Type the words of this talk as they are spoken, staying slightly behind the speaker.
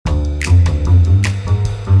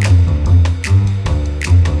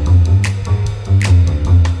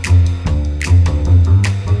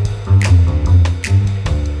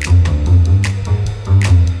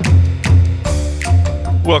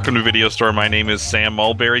Welcome to Video Store. My name is Sam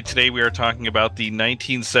Mulberry. Today we are talking about the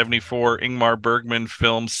 1974 Ingmar Bergman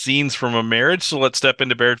film Scenes from a Marriage. So let's step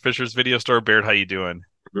into Barrett Fisher's Video Store. Barrett, how you doing?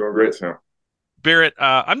 Doing great, Sam. Barrett,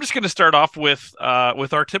 I'm just going to start off with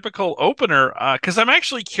our typical opener because I'm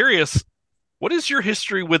actually curious. What is your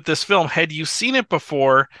history with this film? Had you seen it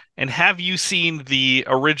before, and have you seen the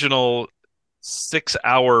original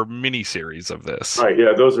 6-hour miniseries of this? Right,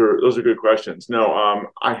 yeah, those are good questions. No,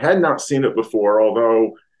 I had not seen it before,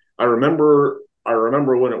 although I remember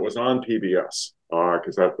when it was on PBS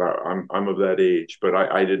because I'm of that age, but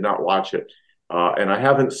I did not watch it, and I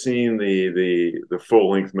haven't seen the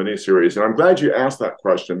full length miniseries. And I'm glad you asked that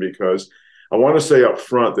question because I want to say up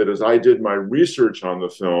front that as I did my research on the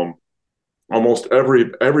film, almost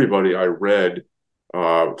everybody I read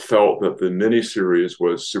felt that the miniseries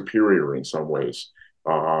was superior in some ways.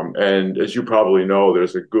 And as you probably know,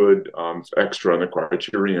 there's a good extra on the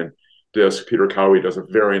Criterion disc. Peter Cowie does a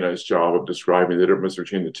very nice job of describing the difference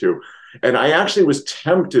between the two. And I actually was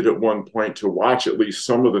tempted at one point to watch at least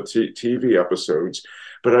some of the TV episodes,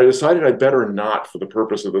 but I decided I'd better not for the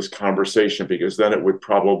purpose of this conversation because then it would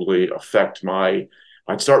probably affect my.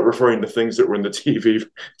 I'd start referring to things that were in the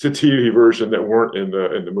TV version that weren't in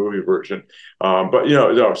the movie version. But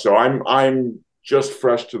no. So I'm just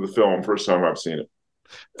fresh to the film. First time I've seen it.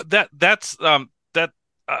 That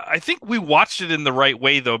I think we watched it in the right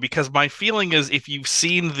way though, because my feeling is if you've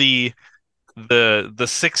seen the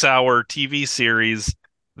 6-hour TV series,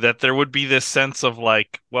 that there would be this sense of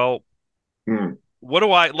like, well, Hmm. what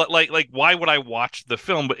do I like why would I watch the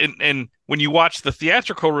film? But and when you watch the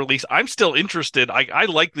theatrical release, I'm still interested. I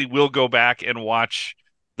likely will go back and watch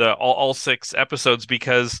the all 6 episodes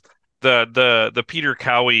because the Peter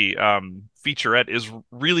Cowie featurette is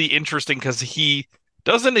really interesting because he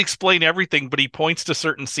doesn't explain everything, but he points to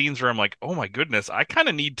certain scenes where I'm like, oh my goodness, I kind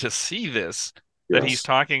of need to see this that he's Yes.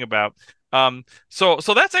 talking about. So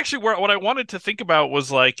that's actually where what I wanted to think about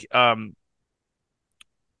was like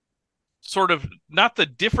sort of not the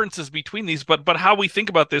differences between these, but how we think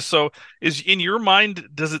about this. So, is in your mind,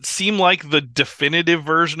 does it seem like the definitive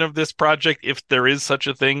version of this project, if there is such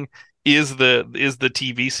a thing, is the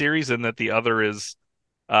TV series, and that the other is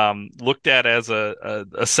looked at as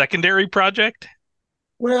a secondary project?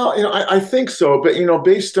 Well, I think so, but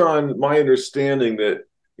based on my understanding that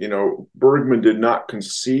Bergman did not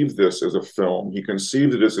conceive this as a film; he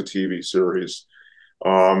conceived it as a TV series.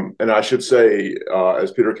 And I should say,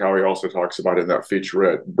 as Peter Cowie also talks about in that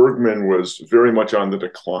featurette, Bergman was very much on the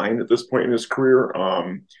decline at this point in his career.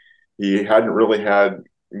 He hadn't really had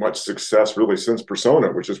much success really since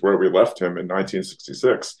Persona, which is where we left him in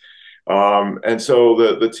 1966. And so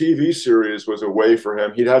the TV series was a way for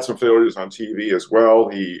him. He'd had some failures on TV as well.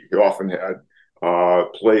 He often had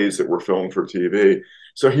plays that were filmed for TV.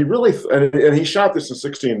 So he really, and he shot this in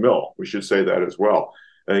 16 mil. We should say that as well.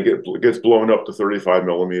 And it gets blown up to 35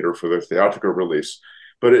 millimeter for the theatrical release.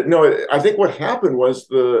 But I think what happened was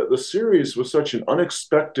the series was such an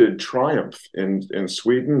unexpected triumph in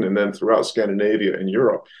Sweden and then throughout Scandinavia and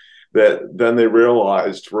Europe that then they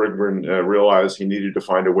realized Bergman realized he needed to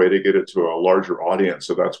find a way to get it to a larger audience.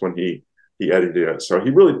 So that's when he edited it. So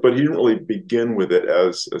but he didn't really begin with it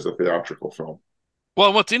as a theatrical film.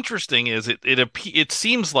 Well, what's interesting is it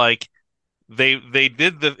seems like they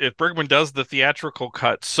did the if Bergman does the theatrical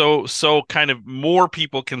cut so kind of more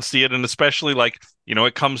people can see it, and especially like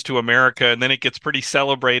it comes to America and then it gets pretty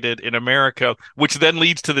celebrated in America, which then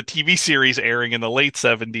leads to the TV series airing in the late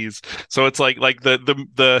 70s. So it's like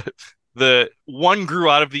the one grew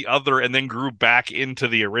out of the other and then grew back into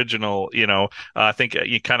the original. I think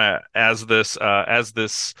you kind of as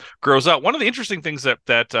this grows out. One of the interesting things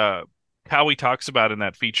that Howie talks about in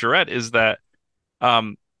that featurette is that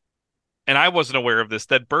um and I wasn't aware of this,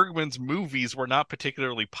 that Bergman's movies were not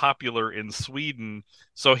particularly popular in Sweden.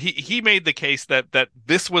 So he made the case that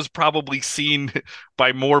this was probably seen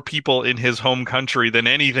by more people in his home country than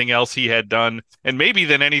anything else he had done, and maybe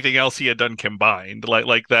than anything else he had done combined.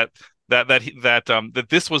 Like that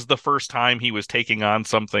this was the first time he was taking on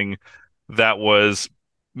something that was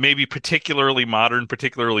maybe particularly modern,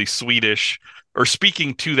 particularly Swedish, or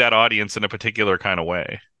speaking to that audience in a particular kind of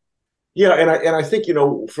way. Yeah, and I think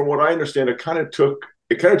from what I understand, it kind of took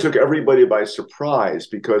everybody by surprise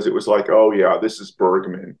because it was like, oh yeah, this is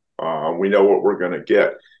Bergman. We know what we're going to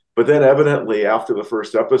get. But then evidently after the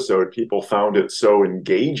first episode, people found it so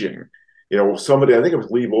engaging. Somebody, I think it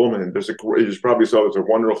was Lee Volman. You probably saw there's a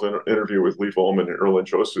wonderful interview with Lee Volman and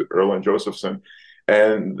Erland Josephson,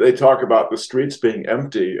 and they talk about the streets being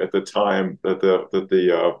empty at the time that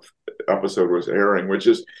the episode was airing, which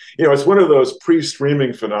is, it's one of those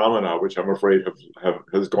pre-streaming phenomena, which I'm afraid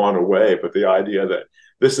has gone away. But the idea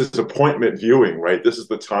that this is appointment viewing, right? This is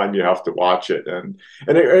the time you have to watch it, and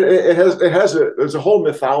it has there's a whole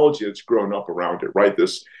mythology that's grown up around it, right?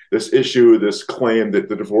 This issue, this claim that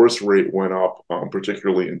the divorce rate went up,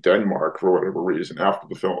 particularly in Denmark for whatever reason after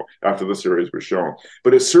the series was shown.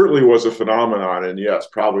 But it certainly was a phenomenon, and yes,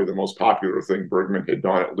 probably the most popular thing Bergman had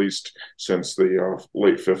done at least since the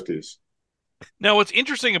late 50s. Now, what's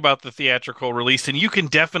interesting about the theatrical release, and you can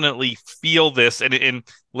definitely feel this, and in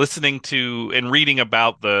listening to and reading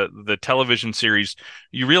about the television series,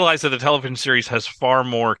 you realize that the television series has far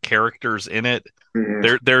more characters in it.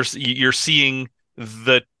 Mm-hmm. You're seeing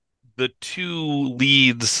the two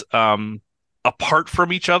leads apart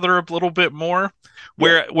from each other a little bit more.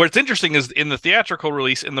 Yeah. Where it's interesting is in the theatrical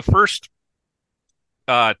release, in the first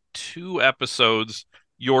two episodes,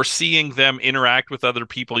 you're seeing them interact with other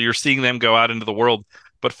people. You're seeing them go out into the world.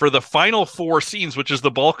 But for the final four scenes, which is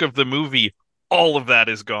the bulk of the movie, all of that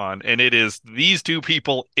is gone, and it is these two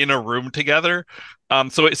people in a room together.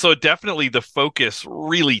 So definitely the focus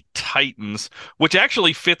really tightens, which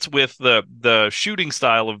actually fits with the shooting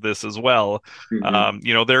style of this as well.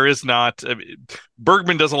 Mm-hmm. There is not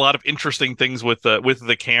Bergman does a lot of interesting things with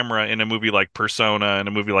the camera in a movie like Persona and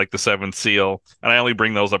a movie like The Seventh Seal, and I only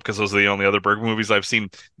bring those up because those are the only other Bergman movies I've seen.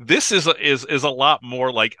 This is a lot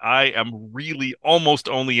more like I am really almost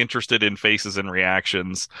only interested in faces and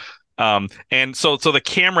reactions. And so the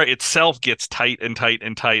camera itself gets tight and tight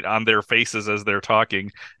and tight on their faces as they're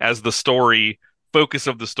talking, as the story focus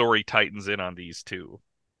of the story tightens in on these two.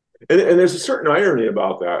 And there's a certain irony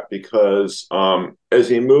about that because as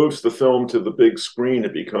he moves the film to the big screen,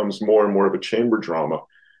 it becomes more and more of a chamber drama.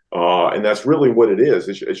 And that's really what it is,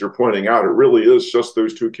 as you're pointing out. It really is just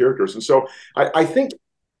those two characters. And so I think,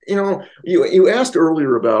 you asked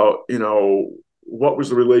earlier about, what was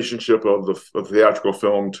the relationship of the theatrical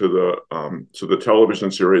film to the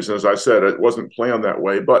television series. And as I said, it wasn't planned that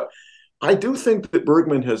way. But I do think that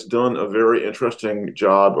Bergman has done a very interesting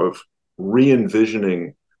job of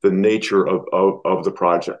re-envisioning the nature of the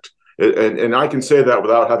project. And I can say that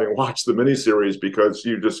without having watched the miniseries because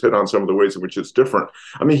you just hit on some of the ways in which it's different.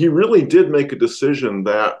 I mean, he really did make a decision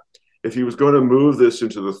that if he was going to move this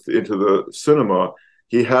into the cinema,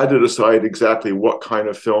 he had to decide exactly what kind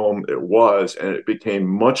of film it was, and it became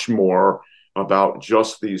much more about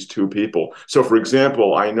just these two people. So, for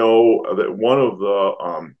example, I know that one of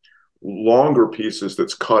the longer pieces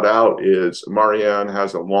that's cut out is Marianne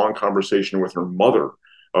has a long conversation with her mother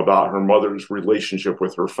about her mother's relationship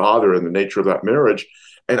with her father and the nature of that marriage.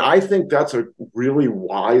 And I think that's a really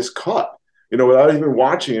wise cut. Without even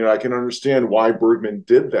watching it, I can understand why Bergman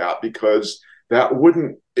did that because that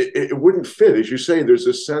it wouldn't fit. As you say, there's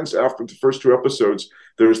this sense after the first two episodes,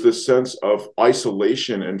 there's this sense of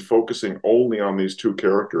isolation and focusing only on these two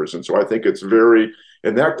characters. And so I think it's very,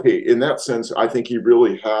 in that sense, I think he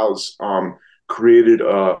really has created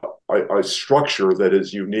a structure that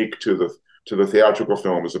is unique to the theatrical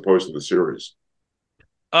film as opposed to the series.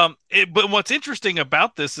 But what's interesting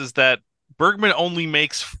about this is that Bergman only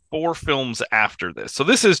makes four films after this. So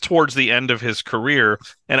this is towards the end of his career.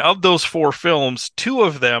 And of those four films, two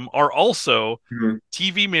of them are also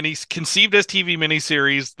TV minis, conceived as TV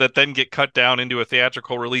miniseries that then get cut down into a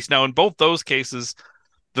theatrical release. Now, in both those cases,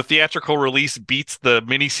 the theatrical release beats the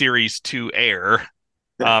miniseries to air.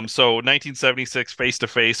 So 1976, Face to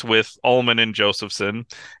Face with Ullman and Josephson,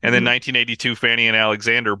 and then 1982, Fanny and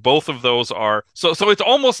Alexander. Both of those are so. So it's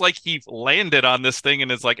almost like he landed on this thing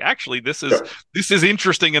and is like, actually, this is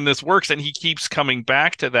interesting and this works, and he keeps coming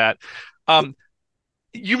back to that.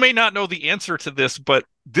 You may not know the answer to this, but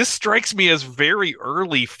this strikes me as very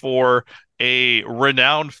early for a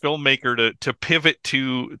renowned filmmaker to pivot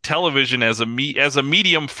to television as a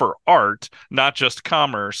medium for art, not just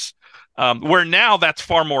commerce. Where now that's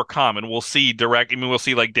far more common. We'll see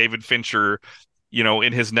like David Fincher,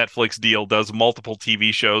 in his Netflix deal does multiple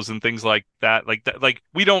TV shows and things like that. Like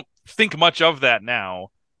we don't think much of that now.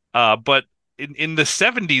 But in the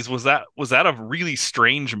 70s, was that a really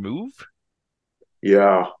strange move?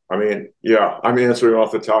 Yeah, I'm answering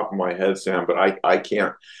off the top of my head, Sam, but I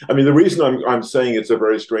can't. I mean, the reason I'm saying it's a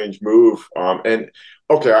very strange move, and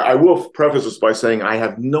okay, I will preface this by saying I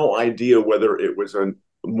have no idea whether it was a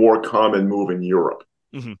more common move in Europe.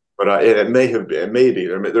 Mm-hmm. But it may have been, maybe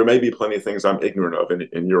there may be plenty of things I'm ignorant of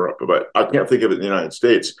in Europe, but I can't think of it in the United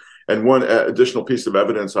States. And one additional piece of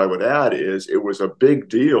evidence I would add is it was a big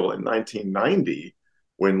deal in 1990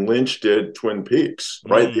 when Lynch did Twin Peaks,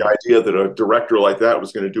 right? The idea that a director like that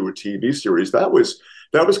was going to do a TV series, that was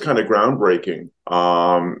kind of groundbreaking.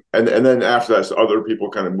 And then after that, other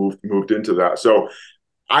people kind of moved into that. So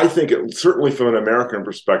I think certainly from an American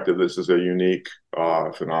perspective, this is a unique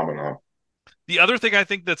phenomenon. The other thing I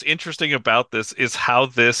think that's interesting about this is how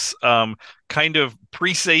this kind of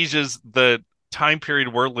presages the time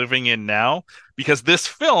period we're living in now, because this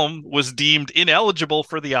film was deemed ineligible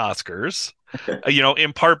for the Oscars.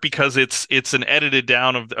 In part because it's an edited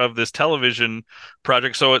down of this television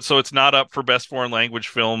project, so it's not up for best foreign language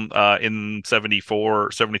film in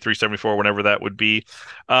 74, 73, 74, whenever that would be.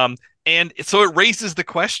 Um, and so it raises the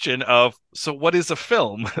question of, so what is a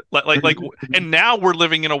film? like, and now we're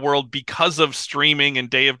living in a world because of streaming and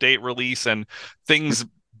day of date release and things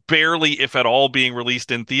barely, if at all, being released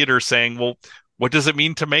in theaters, saying, well, what does it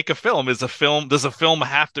mean to make a film? Does a film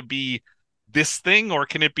have to be this thing, or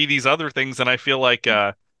can it be these other things? And I feel like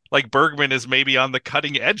Bergman is maybe on the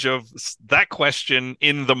cutting edge of that question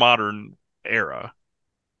in the modern era.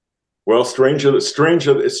 Well, strange is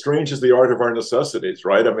the art of our necessities,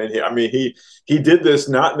 right? He did this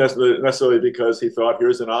not necessarily because he thought,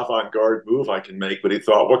 here's an avant-garde move I can make, but he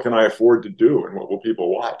thought, what can I afford to do, and what will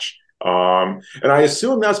people watch? And I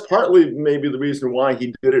assume that's partly maybe the reason why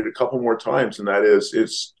he did it a couple more times, and that is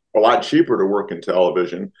it's a lot cheaper to work in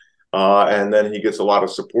television, and then he gets a lot of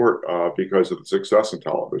support because of the success in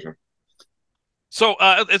television. So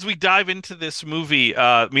as we dive into this movie,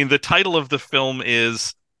 I mean, the title of the film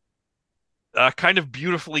is kind of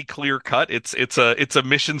beautifully clear cut. It's a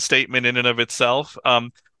mission statement in and of itself.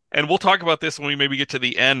 And we'll talk about this when we maybe get to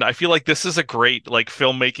the end. I feel like this is a great like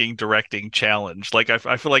filmmaking directing challenge. Like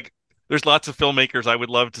I feel like there's lots of filmmakers I would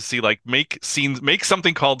love to see like make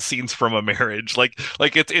something called Scenes from a Marriage. Like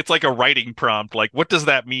it's like a writing prompt. Like what does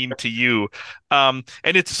that mean to you? And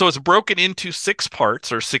it's broken into six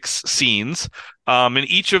parts or six scenes. And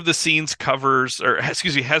each of the scenes covers, or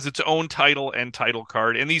excuse me, has its own title and title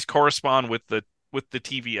card, and these correspond with the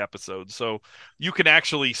TV episode. So you can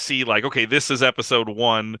actually see like, okay, this is episode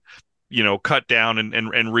one, cut down and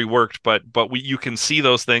reworked, but you can see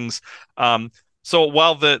those things. So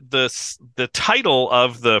while the title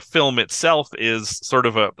of the film itself is sort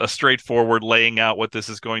of a straightforward laying out what this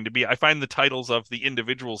is going to be, I find the titles of the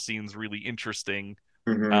individual scenes really interesting,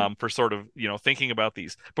 Mm-hmm. for sort of, thinking about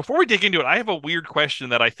these. Before we dig into it, I have a weird question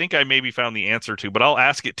that I think I maybe found the answer to, but I'll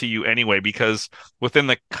ask it to you anyway, because within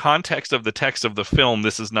the context of the text of the film,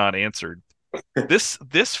 this is not answered.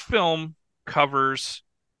 This film covers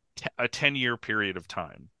a 10-year period of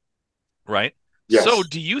time, right? So Yes.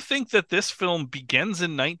 do you think that this film begins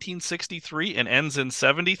in 1963 and ends in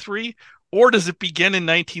 73? Or does it begin in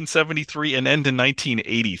 1973 and end in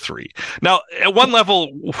 1983? Now, at one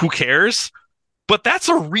level, who cares? But that's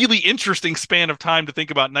a really interesting span of time to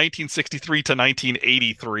think about 1963 to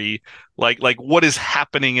 1983, like what is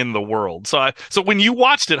happening in the world. So when you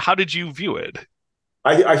watched it, how did you view it?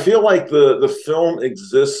 I feel like the film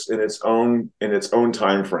exists in its own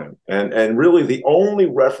time frame, and really the only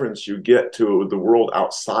reference you get to the world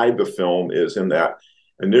outside the film is in that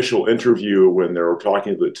initial interview when they're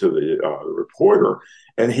talking to the reporter,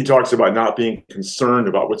 and he talks about not being concerned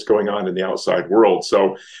about what's going on in the outside world.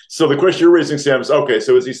 So the question you're raising, Sam, is okay.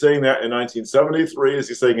 So is he saying that in 1973? Is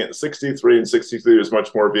he saying it in 63? And 63 there's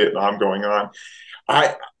much more Vietnam going on.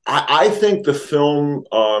 I I think the film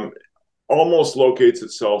almost locates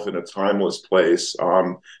itself in a timeless place.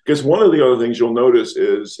 Because one of the other things you'll notice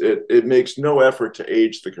is it makes no effort to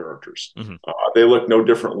age the characters. Mm-hmm. They look no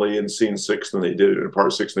differently in scene six than they did in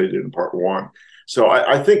part six than they did in part one. So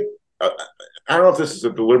I think, I don't know if this is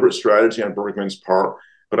a deliberate strategy on Bergman's part,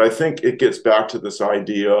 but I think it gets back to this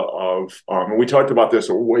idea of, and we talked about this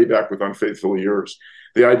way back with Unfaithful Years,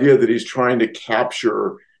 the idea that he's trying to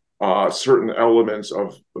capture certain elements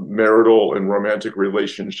of marital and romantic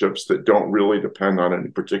relationships that don't really depend on any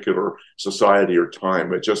particular society or time,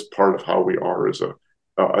 but just part of how we are as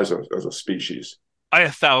a species. I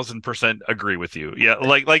 1,000% agree with you. Yeah,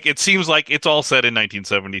 like it seems like it's all set in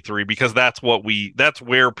 1973 because that's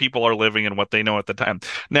where people are living and what they know at the time.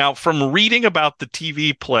 Now, from reading about the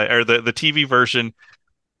TV play or the TV version,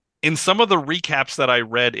 in some of the recaps that I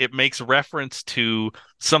read, it makes reference to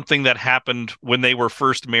something that happened when they were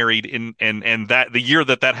first married and that the year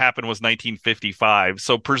that happened was 1955.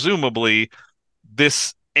 So presumably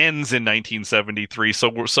this ends in 1973.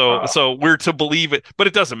 So we're to believe it, but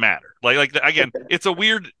it doesn't matter. Again, it's a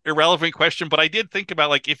weird irrelevant question, but I did think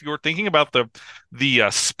about like if you're thinking about the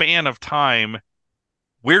span of time,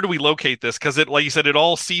 where do we locate this? Because it, like you said, it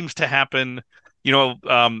all seems to happen, it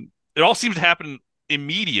all seems to happen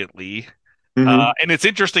immediately. Mm-hmm. And it's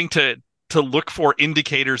interesting to look for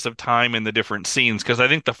indicators of time in the different scenes because I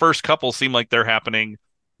think the first couple seem like they're happening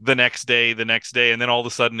the next day, and then all of a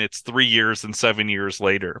sudden it's 3 years and 7 years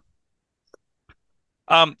later.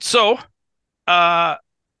 So uh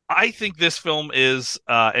I think this film is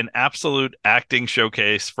an absolute acting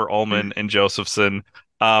showcase for Mm. Ullman and Josephson,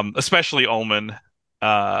 especially Ullman.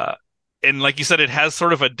 Uh, and like you said, it has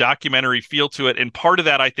sort of a documentary feel to it, and part of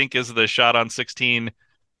that I think is the shot on 16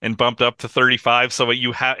 and bumped up to 35. So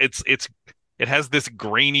you have it has this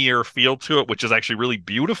grainier feel to it, which is actually really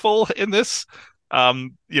beautiful in this.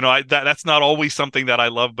 That's not always something that I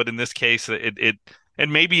love, but in this case, it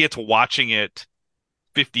and maybe it's watching it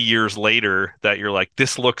 50 years later that you're like,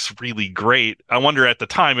 this looks really great. I wonder at the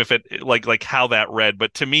time if it like how that read,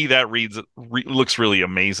 but to me that looks really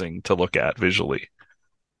amazing to look at visually.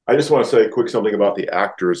 I just want to say a quick something about the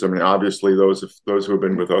actors. I mean, obviously, those who have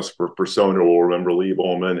been with us for Persona will remember Lee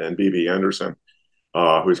Ullman and Bibi Anderson,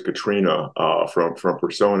 who's Katrina from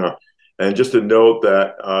Persona. And just to note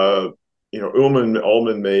that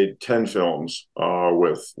Ullman made 10 films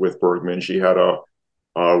with Bergman. She had a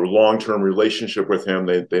long-term relationship with him.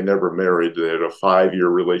 They never married. They had a 5-year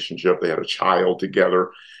relationship. They had a child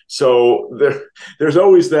together. So there's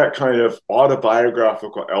always that kind of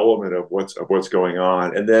autobiographical element of what's going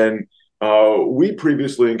on. And then we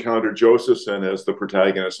previously encountered Josephson as the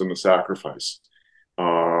protagonist in The Sacrifice.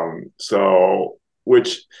 So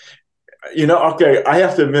which okay, I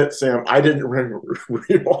have to admit, Sam, I didn't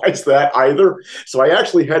realize that either. So I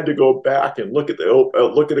actually had to go back and look at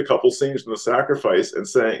a couple scenes from The Sacrifice and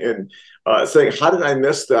saying, how did I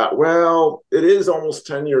miss that? Well, it is almost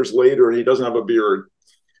 10 years later, and he doesn't have a beard,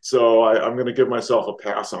 so I'm going to give myself a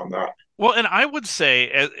pass on that. Well, and I would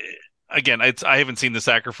say again, I haven't seen The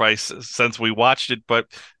Sacrifice since we watched it, but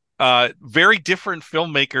very different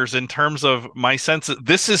filmmakers in terms of my sense.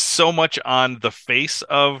 This is so much on the face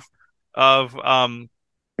of um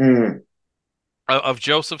Mm, of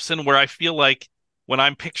Josephson, where I feel like when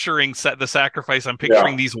I'm picturing The Sacrifice, I'm yeah,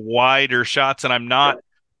 picturing these wider shots, and I'm not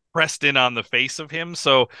pressed in on the face of him.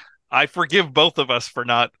 So I forgive both of us for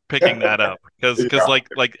not picking that up because yeah.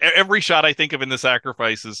 like every shot I think of in The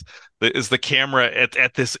Sacrifice is the camera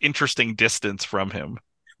at this interesting distance from him.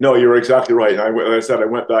 No, you're exactly right. And I said, I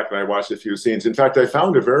went back and I watched a few scenes. In fact, I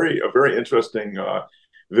found a very interesting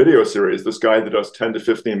video series. This guy that does 10 to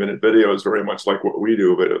 15-minute videos, very much like what we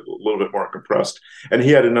do, but a little bit more compressed. And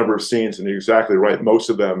he had a number of scenes, and you're exactly right. Most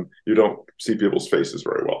of them, you don't see people's faces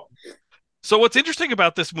very well. So what's interesting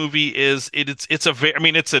about this movie is it's a very, I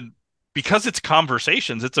mean it's a because it's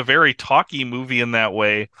conversations, it's a very talky movie in that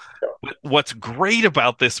way. What's great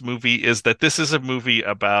about this movie is that this is a movie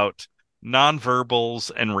about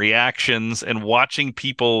nonverbals and reactions and watching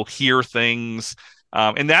people hear things.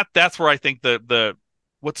 And that's where I think the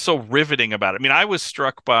what's so riveting about it. I mean, I was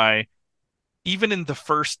struck by even in the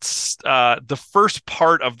first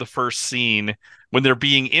part of the first scene when they're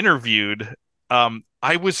being interviewed.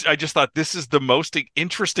 I just thought this is the most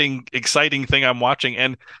interesting, exciting thing I'm watching,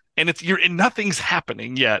 and and nothing's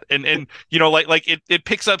happening yet, and like it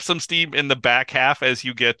picks up some steam in the back half as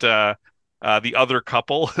you get the other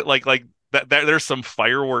couple that there's some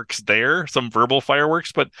fireworks there, some verbal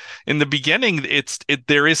fireworks, but in the beginning,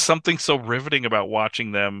 there is something so riveting about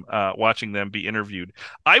watching them be interviewed.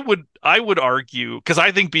 I would argue because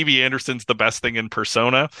I think Bibi Anderson's the best thing in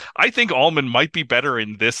Persona. I think Allman might be better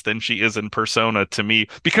in this than she is in Persona to me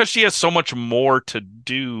because she has so much more to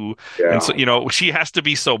do, and so Yeah. she has to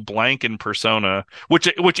be so blank in Persona, which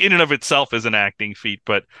in and of itself is an acting feat,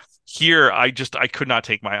 but here I could not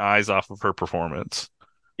take my eyes off of her performance.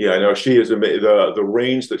 Yeah, I know she is the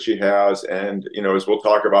range that she has, and as we'll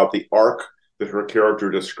talk about, the arc that her character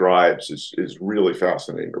describes is really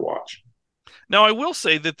fascinating to watch. Now, I will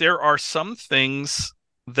say that there are some things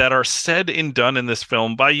that are said and done in this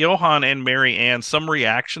film by Johan and Mary Ann, some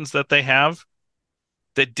reactions that they have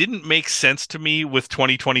that didn't make sense to me with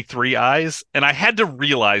 2023 eyes, and I had to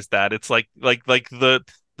realize that it's like the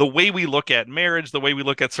way we look at marriage, the way we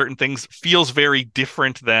look at certain things feels very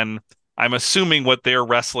different than I'm assuming what they're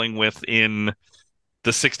wrestling with in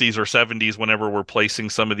the 60s or 70s whenever we're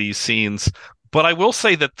placing some of these scenes. But I will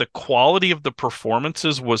say that the quality of the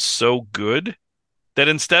performances was so good that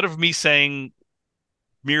instead of me saying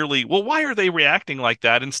merely, well, why are they reacting like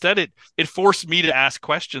that? Instead, it forced me to ask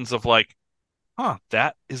questions of like, huh,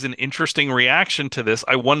 that is an interesting reaction to this.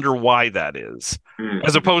 I wonder why that is. As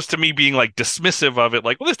Mm-hmm. opposed to me being like dismissive of it,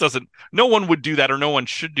 like, well, this doesn't, no one would do that or no one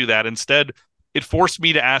should do that. Instead, it forced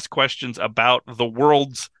me to ask questions about the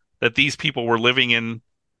worlds that these people were living in,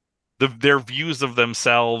 their views of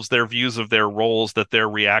themselves, their views of their roles, that their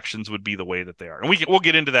reactions would be the way that they are. And we'll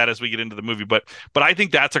get into that as we get into the movie, but I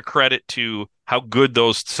think that's a credit to how good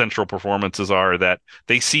those central performances are, that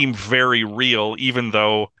they seem very real, even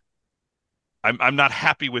though I'm not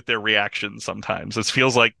happy with their reactions sometimes. It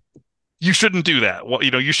feels like you shouldn't do that. Well,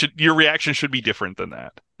 your reaction should be different than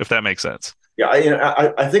that. if that makes sense. Yeah,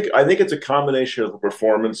 I think it's a combination of the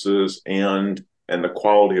performances and the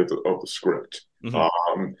quality of the script. Hmm.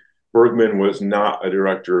 Um, Bergman was not a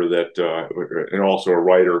director that, and also a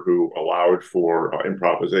writer who allowed for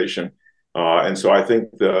improvisation. And so I think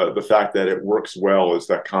the fact that it works well is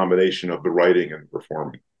that combination of the writing and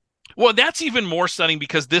performing. Well, that's even more stunning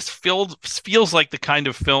because this feels like the kind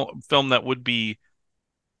of film that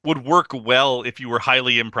would work well if you were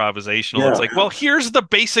highly improvisational. It's Yeah, like, well, here's the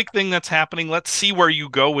basic thing that's happening. Let's see where you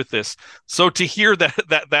go with this. So to hear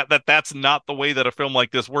that's not the way that a film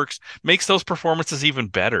like this works makes those performances even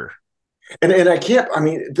better. and I can't. I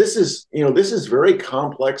mean, this is very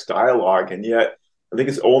complex dialogue, and yet I think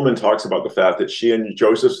it's Ullman talks about the fact that she and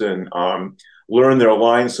Josephson learned their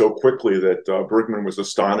lines so quickly that Bergman was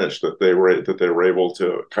astonished that they were able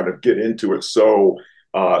to kind of get into it so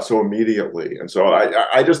immediately. And so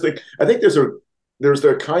I just think there's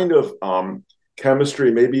the kind of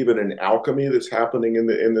chemistry, maybe even an alchemy that's happening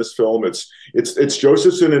in this film. It's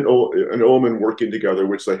Josephson and Ullman working together,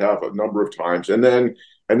 which they have a number of times, and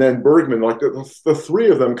then Bergman, like the three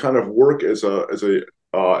of them, kind of work as a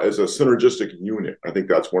synergistic unit. I think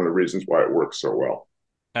that's one of the reasons why it works so well.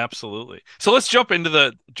 Absolutely. So let's jump into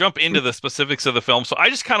the specifics of the film. So I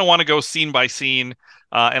just kind of want to go scene by scene,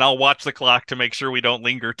 and I'll watch the clock to make sure we don't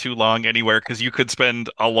linger too long anywhere because you could spend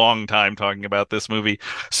a long time talking about this movie.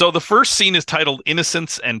 So the first scene is titled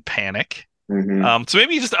 "Innocence and Panic." Mm-hmm. So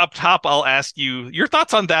maybe just up top, I'll ask you your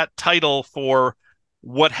thoughts on that title for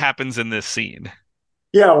what happens in this scene.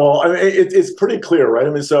 Yeah, well, I mean, it's pretty clear, right? I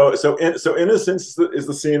mean, so innocence is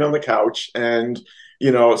the scene on the couch, and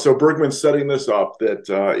so Bergman's setting this up that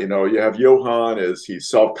you have Johann as he's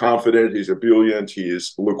self confident, he's ebullient,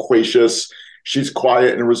 he's loquacious, she's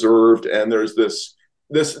quiet and reserved, and there's this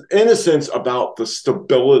innocence about the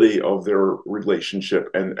stability of their relationship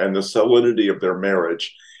and the solidity of their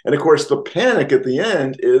marriage. And of course, the panic at the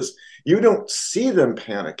end is you don't see them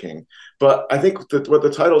panicking. But I think that what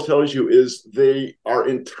the title tells you is they are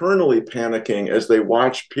internally panicking as they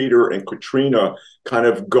watch Peter and Katrina kind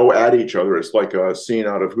of go at each other. It's like a scene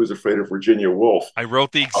out of Who's Afraid of Virginia Woolf. I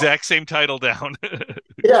wrote the exact same title down.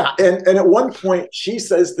 Yeah, and at one point she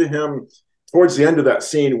says to him towards the end of that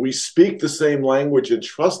scene, "We speak the same language and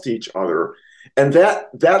trust each other," and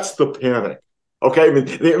that's the panic. Okay,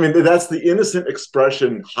 I mean that's the innocent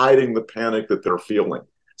expression hiding the panic that they're feeling.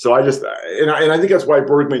 So I think that's why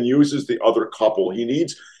Bergman uses the other couple. He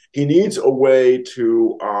needs a way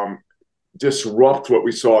to disrupt what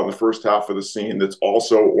we saw in the first half of the scene that's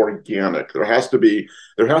also organic. There has to be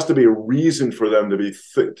a reason for them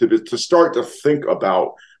to start to think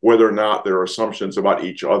about whether or not their assumptions about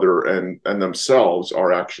each other and themselves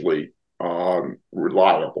are actually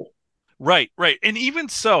reliable. Right, right. And even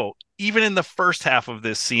so, even in the first half of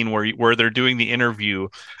this scene where they're doing the interview,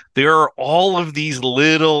 there are all of these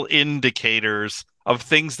little indicators of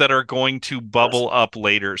things that are going to Yes. bubble up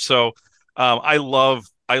later. So, I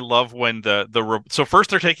love when so first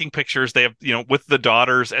they're taking pictures, they have, with the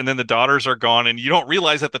daughters, and then the daughters are gone, and you don't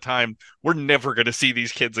realize at the time we're never going to see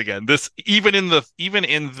these kids again. This even in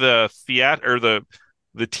the theater or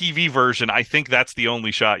the TV version, I think that's the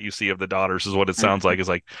only shot you see of the daughters, is what it sounds like. Is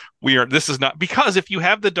like, this is not, because if you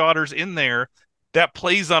have the daughters in there, that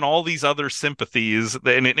plays on all these other sympathies,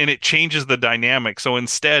 and it changes the dynamic. So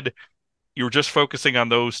instead, you're just focusing on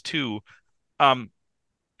those two. Um,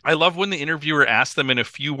 I love when the interviewer asks them in a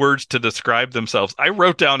few words to describe themselves. I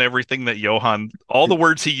wrote down everything that Johann, all the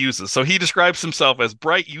words he uses. So he describes himself as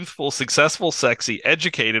bright, youthful, successful, sexy,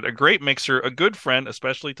 educated, a great mixer, a good friend,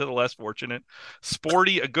 especially to the less fortunate,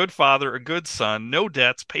 sporty, a good father, a good son, no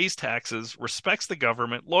debts, pays taxes, respects the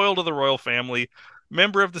government, loyal to the royal family,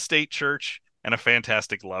 member of the state church, and a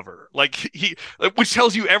fantastic lover. Which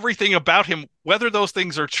tells you everything about him, whether those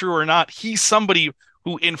things are true or not. He's somebody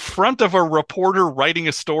who, in front of a reporter writing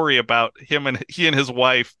a story about him and he and his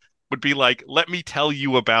wife, would be like, "Let me tell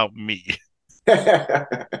you about me."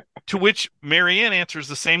 To which Marianne answers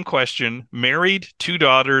the same question: married, two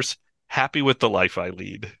daughters, happy with the life I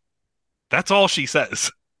lead. That's all she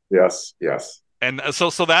says. Yes, yes. And so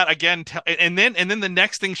that again, and then the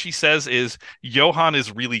next thing she says is Johann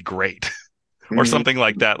is really great, or Mhm. something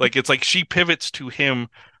like that. Like, it's like she pivots to him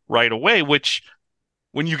right away, which,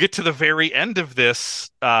 when you get to the very end of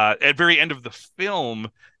at very end of the film,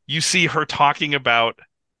 you see her talking about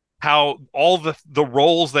how all the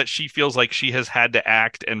roles that she feels like she has had to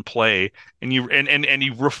act and play, and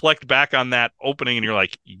you reflect back on that opening, and you're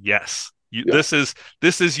like, yes, Yeah, this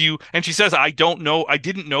is you. And she says, I didn't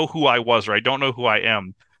know who I was, or I don't know who I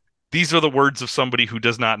am. These are the words of somebody who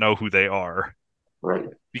does not know who they are, right.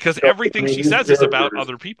 because So, I everything mean, she these says is about characters,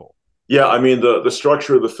 other people. Yeah, I mean the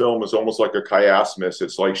structure of the film is almost like a chiasmus.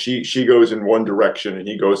 It's like she goes in one direction and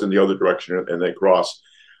he goes in the other direction and they cross.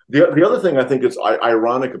 The other thing I think is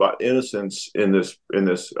ironic about innocence in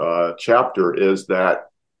this chapter is that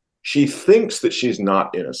she thinks that she's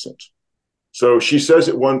not innocent. So she says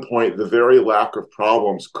at one point the very lack of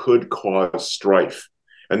problems could cause strife.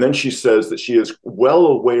 And then she says that she is well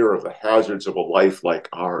aware of the hazards of a life like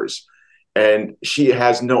ours. And she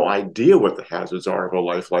has no idea what the hazards are of a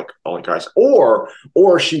life like ours. Or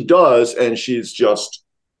she does and she's just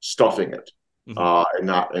stuffing it. Mhm.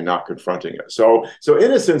 And not confronting it. So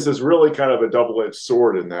innocence is really kind of a double-edged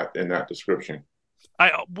sword in that description.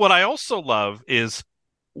 I what I also love is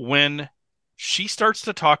when she starts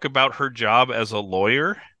to talk about her job as a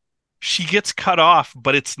lawyer, she gets cut off,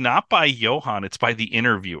 but it's not by Johan, it's by the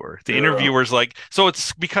interviewer. The Yeah. interviewer's like, so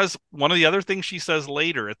it's because one of the other things she says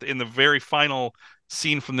later in the very final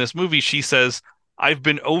scene from this movie, she says, I've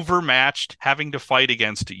been overmatched having to fight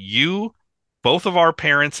against you, both of our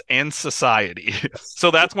parents, and society. So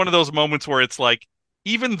that's one of those moments where it's like,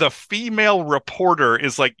 even the female reporter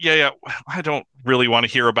is like, yeah, I don't really want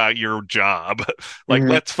to hear about your job. Like,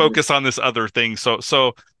 let's Mm-hmm. focus on this other thing. So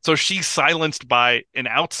she's silenced by an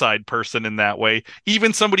outside person in that way.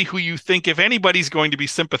 Even somebody who you think, if anybody's going to be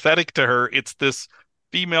sympathetic to her, it's this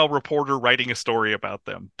female reporter writing a story about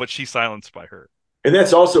them, but she's silenced by her. And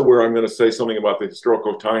that's also where I'm going to say something about the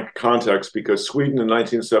historical time context, because Sweden in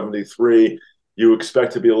 1973, you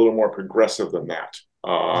expect to be a little more progressive than that.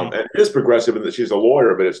 Hmm. And it is progressive in that she's a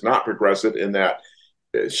lawyer, but it's not progressive in that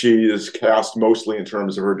she is cast mostly in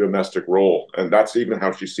terms of her domestic role. And that's even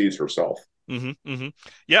how she sees herself.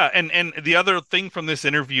 Yeah, and the other thing from this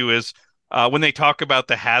interview is when they talk about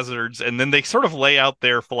the hazards, and then they sort of lay out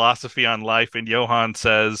their philosophy on life. And Johan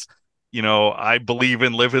says, I believe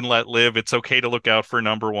in live and let live. It's okay to look out for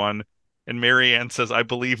number one. And Marianne says, I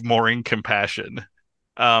believe more in compassion.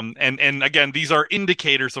 And again, these are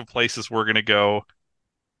indicators of places we're going to go.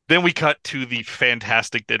 Then we cut to the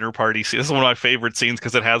fantastic dinner party scene. This is one of my favorite scenes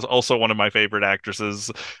because it has also one of my favorite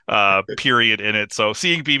actresses, period, in it. So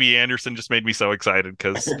seeing BB Anderson just made me so excited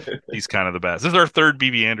because he's kind of the best. This is our third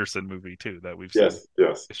BB Anderson movie too that we've seen. Yes,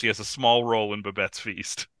 yes. She has a small role in Babette's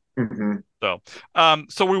Feast. Mm-hmm.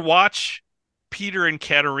 So we watch Peter and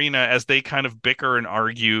Katerina as they kind of bicker and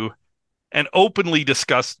argue and openly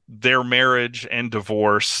discuss their marriage and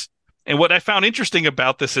divorce. And what I found interesting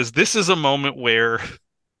about this is a moment where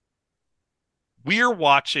we're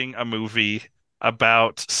watching a movie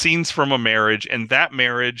about scenes from a marriage, and that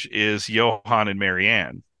marriage is Johan and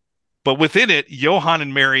Marianne. But within it, Johan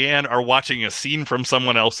and Marianne are watching a scene from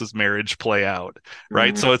someone else's marriage play out,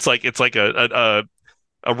 right? Mm-hmm. So it's like a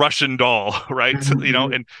Russian doll, right?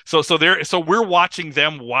 Mm-hmm. And so we're watching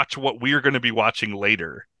them watch what we're going to be watching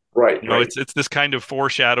later. Right, right. It's this kind of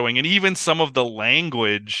foreshadowing, and even some of the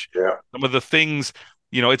language, Yeah. some of the things,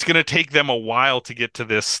 it's going to take them a while to get to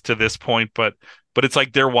this point, but it's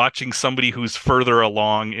like they're watching somebody who's further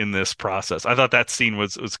along in this process. I thought that scene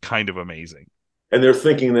was kind of amazing. And they're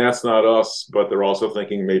thinking that's not us, but they're also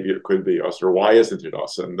thinking maybe it could be us, or why isn't it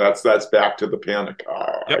us? And that's back to the panic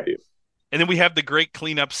Yep. idea. And then we have the great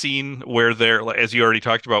cleanup scene where they're, as you already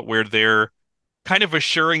talked about, where they're kind of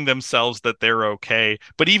assuring themselves that they're okay.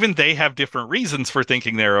 But even they have different reasons for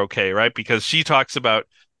thinking they're okay, right? Because she talks about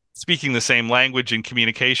speaking the same language and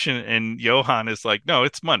communication, and Johan is like, no,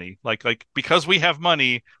 it's money. Like because we have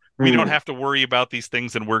money, we don't Mm-hmm. have to worry about these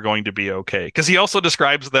things and we're going to be okay. Because he also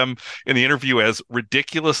describes them in the interview as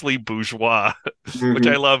ridiculously bourgeois, which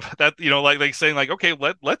I Mm-hmm. love. That, like saying like, okay,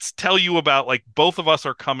 let's tell you about, like, both of us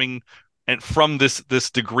are coming and from this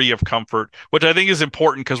degree of comfort, which I think is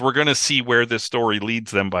important because we're going to see where this story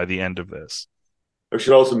leads them by the end of this. I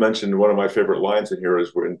should also mention one of my favorite lines in here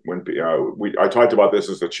is when I talked about this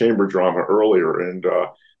as a chamber drama earlier, and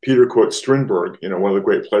Peter quotes Strindberg, one of the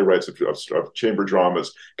great playwrights of chamber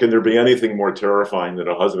dramas. Can there be anything more terrifying than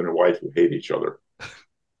a husband and wife who hate each other?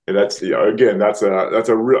 And that's, again, that's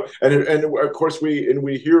a real, and of course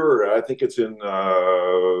we hear, I think it's in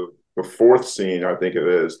the fourth scene, I think it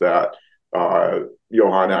is, that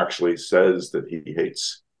Johan actually says that he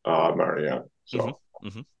hates Marianne. Hmm. So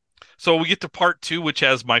Hmm. So we get to part two, which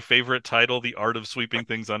has my favorite title, The Art of Sweeping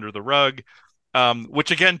Things Under the Rug,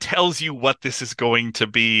 which again tells you what this is going to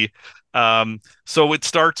be. So it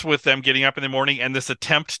starts with them getting up in the morning and this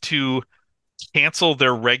attempt to cancel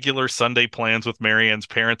their regular Sunday plans with Marianne's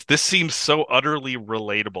parents. This seems so utterly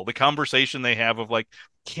relatable. The conversation they have of like,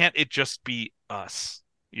 can't it just be us?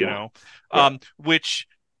 yeah, yeah. Which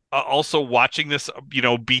also watching this,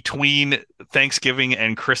 between Thanksgiving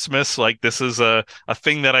and Christmas, like this is a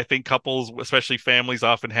thing that I think couples, especially families,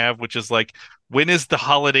 often have, which is like, when is the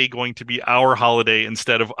holiday going to be our holiday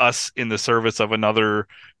instead of us in the service of another,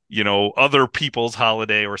 other people's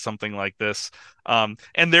holiday or something like this. And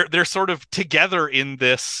they're sort of together in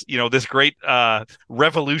this, this great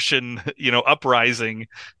revolution, uprising,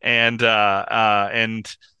 and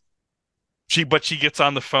she gets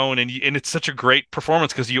on the phone, and it's such a great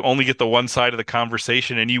performance because you only get the one side of the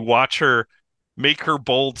conversation, and you watch her make her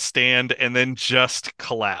bold stand and then just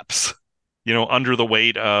collapse, under the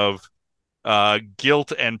weight of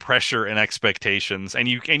guilt and pressure and expectations, and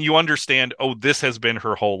you understand, oh, this has been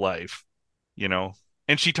her whole life, you know.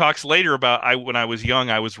 And she talks later about, I when I was young,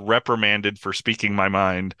 I was reprimanded for speaking my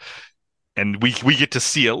mind, and we get to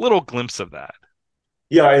see a little glimpse of that.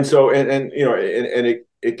 Yeah, and so and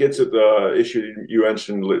it gets at the issue you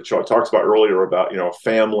mentioned, talks about earlier about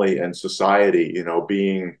family and society,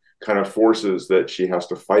 being kind of forces that she has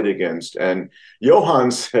to fight against. And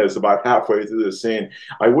Johann says about halfway through the scene,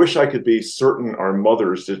 "I wish I could be certain our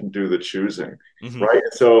mothers didn't do the choosing." Hmm. Right?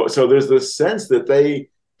 So there's this sense that they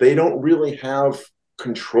don't really have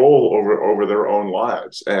control over their own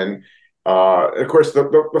lives. And of course,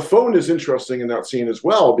 the phone is interesting in that scene as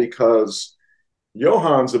well because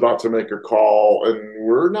Johann's about to make a call, and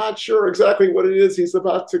we're not sure exactly what it is he's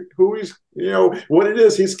about to, who he's, what it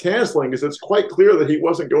is he's canceling, because it's quite clear that he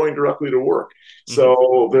wasn't going directly to work. Hmm.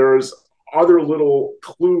 So there's other little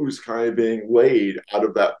clues kind of being laid out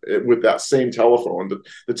of that with that same telephone.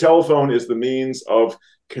 The telephone is the means of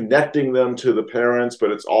connecting them to the parents,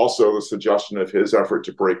 but it's also the suggestion of his effort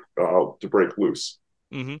to break loose.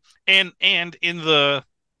 Hmm. And in the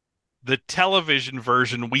television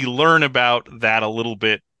version, we learn about that a little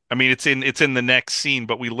bit. I mean, it's in the next scene,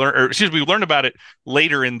 but we learn about it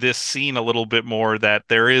later in this scene a little bit more, that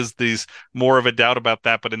there is these more of a doubt about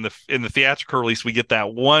that. But in the theatrical release, we get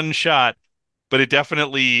that one shot, but it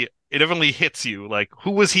definitely hits you, like,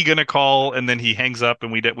 who was he going to call? And then he hangs up,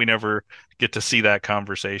 and we never get to see that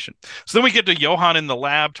conversation. So then we get to Johann in the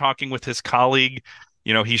lab talking with his colleague.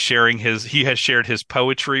 He has shared his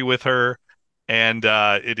poetry with her, and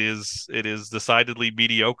it is decidedly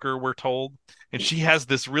mediocre, we're told. And she has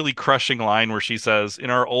this really crushing line where she says, "In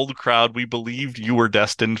our old crowd, we believed you were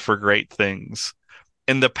destined for great things."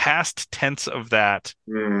 And the past tense of that,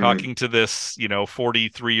 Mm. talking to this,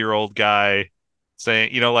 43-year-old guy,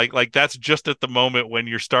 saying, like that's just at the moment when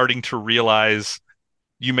you're starting to realize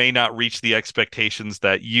you may not reach the expectations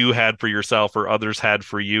that you had for yourself or others had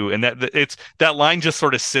for you. And that line just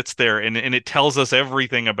sort of sits there, and it tells us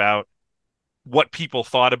everything about what people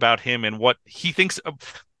thought about him and what he thinks of,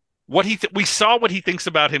 we saw what he thinks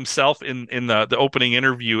about himself in the opening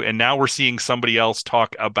interview, and now we're seeing somebody else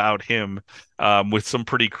talk about him, with some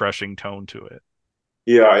pretty crushing tone to it.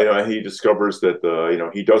 Yeah, he discovers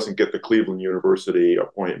that he doesn't get the Cleveland University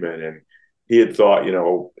appointment, and he had thought,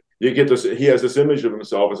 you get this. He has this image of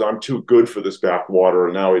himself as, "I'm too good for this backwater,"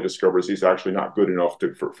 and now he discovers he's actually not good enough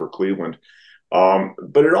for Cleveland.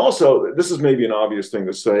 But it also, this is maybe an obvious thing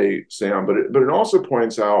to say, Sam, but it also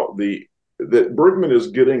points out the that Bergman is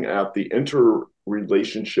getting at the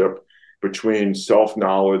interrelationship between self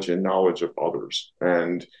knowledge and knowledge of others,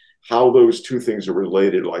 and how those two things are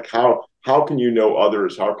related. Like how can you know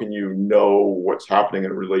others? How can you know what's happening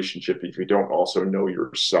in a relationship if you don't also know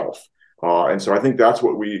yourself? And so I think that's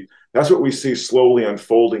what we see slowly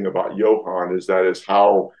unfolding about Johann, is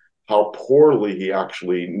how poorly he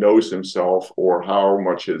actually knows himself, or how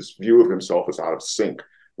much his view of himself is out of sync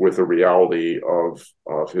with the reality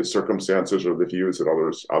of his circumstances or the views that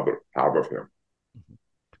others have of him.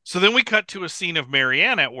 So then we cut to a scene of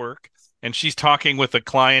Marianne at work, and she's talking with a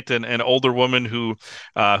client, and an older woman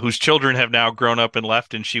whose children have now grown up and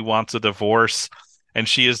left, and she wants a divorce. And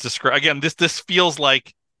she is describing, again, this feels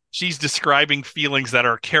like she's describing feelings that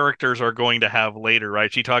our characters are going to have later,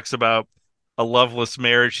 right? She talks about a loveless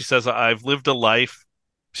marriage. She says, "I've lived a life.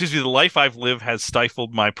 Excuse me, the life I've lived has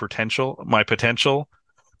stifled my potential. My potential."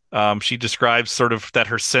 She describes sort of that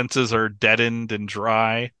her senses are deadened and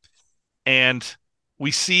dry, and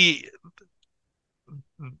we see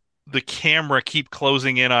the camera keep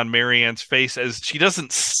closing in on Marianne's face as she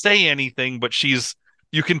doesn't say anything, but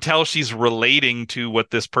you can tell she's relating to what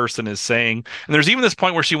this person is saying. And there's even this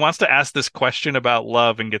point where she wants to ask this question about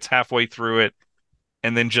love and gets halfway through it,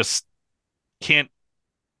 and then just can't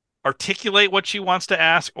articulate what she wants to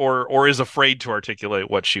ask, or is afraid to articulate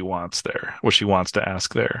what she wants to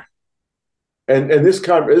ask there. And this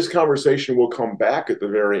conversation will come back at the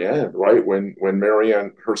very end, right? When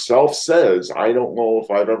Marianne herself says, "I don't know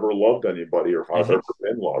if I've ever loved anybody, or if I've Hmm. ever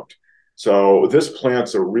been loved." So this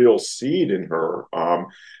plants a real seed in her.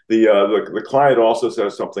 The client also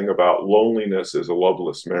says something about loneliness is a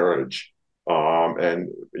loveless marriage. And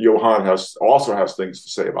Johann has things to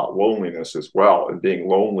say about loneliness as well, and being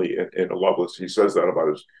lonely in a loveless. He says that about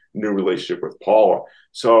his new relationship with Paula.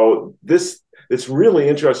 So this it's really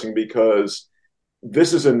interesting because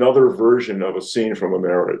this is another version of a scene from a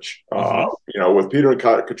marriage. Mm-hmm. With Peter and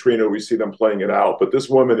Katrina, we see them playing it out, but this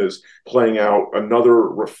woman is playing out another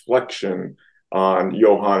reflection on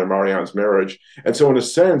Johann and Marianne's marriage. And so, in a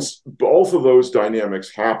sense, both of those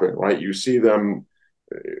dynamics happen, right? You see them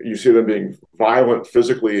being violent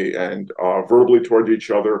physically and verbally toward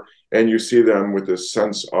each other, and you see them with this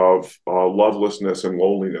sense of lovelessness and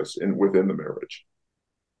loneliness within the marriage.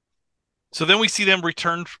 So then we see them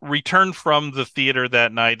return from the theater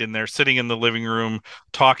that night, and they're sitting in the living room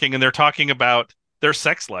talking, and they're talking about their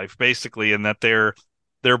sex life basically, and that they're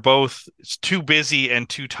both too busy and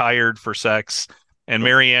too tired for sex. And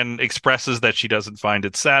Marianne expresses that she doesn't find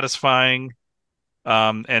it satisfying.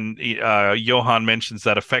 And Johann mentions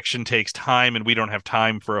that affection takes time, and we don't have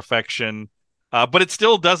time for affection. But it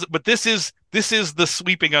still doesn't. But this is the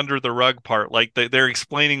sweeping under the rug part. Like they're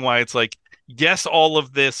explaining why it's like, yes, all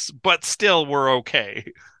of this, but still we're okay.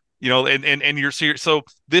 And so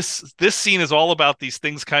this scene is all about these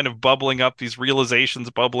things kind of bubbling up, these realizations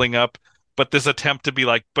bubbling up, but this attempt to be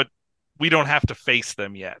like, but we don't have to face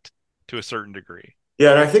them yet to a certain degree.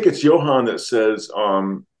 Yeah, and I think it's Johann that says,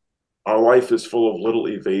 our life is full of little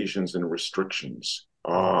evasions and restrictions.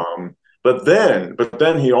 But then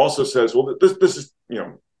he also says, well, this is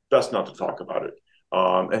best not to talk about it.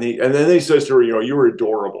 And then he says to her, you're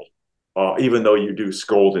adorable, even though you do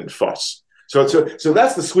scold and fuss. So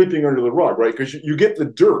that's the sweeping under the rug, right? Because you get the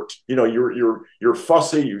dirt. You're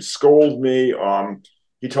fussy. You scold me.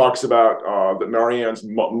 He talks about that Marianne's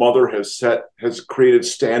mother has created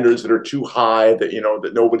standards that are too high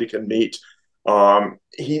that nobody can meet.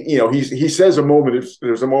 He says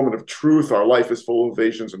there's a moment of truth. Our life is full of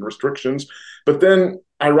evasions and restrictions, but then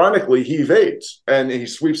ironically he evades and he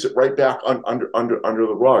sweeps it right back under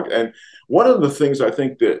the rug. And one of the things I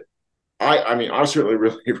think that I certainly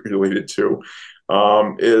really related to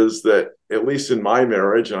is that, at least in my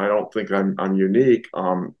marriage, and I don't think I'm unique.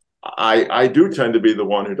 I do tend to be the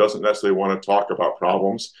one who doesn't necessarily want to talk about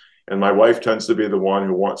problems, and my wife tends to be the one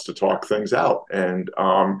who wants to talk things out. And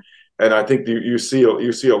I think you see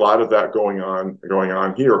a lot of that going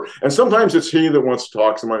on here. And sometimes it's he that wants to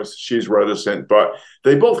talk, sometimes she's reticent, but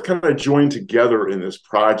they both kind of join together in this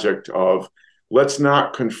project of, let's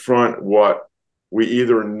not confront what we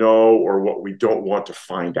either know or what we don't want to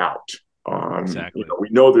find out. Exactly. We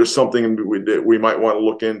know there's something that we might want to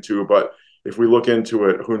look into, but if we look into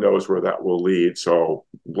it, who knows where that will lead. So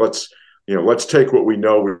let's take what we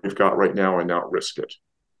know we've got right now and not risk it.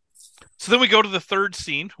 So then we go to the third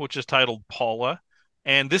scene, which is titled Paula.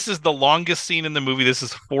 And this is the longest scene in the movie. This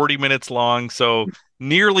is 40 minutes long, so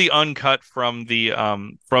nearly uncut from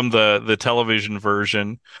the television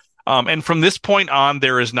version. And from this point on,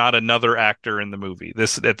 there is not another actor in the movie.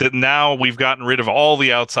 Now we've gotten rid of all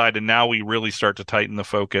the outside, and now we really start to tighten the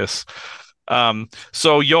focus.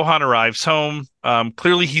 So Johann arrives home.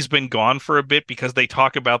 Clearly he's been gone for a bit because they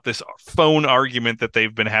talk about this phone argument that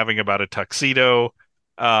they've been having about a tuxedo.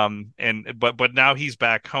 But now he's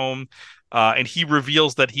back home, and he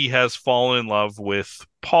reveals that he has fallen in love with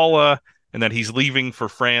Paula and that he's leaving for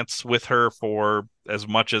France with her for as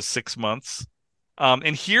much as 6 months.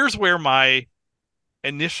 And here's where my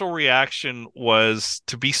initial reaction was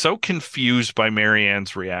to be so confused by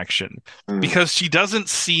Marianne's reaction, because she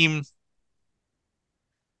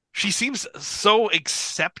seems so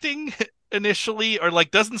accepting initially, or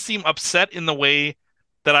like doesn't seem upset in the way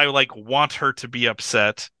that I like want her to be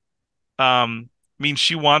upset. I mean,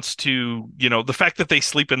 she wants to, the fact that they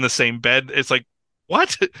sleep in the same bed, it's like,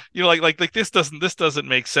 what? Like this doesn't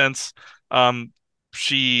make sense.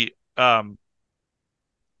 She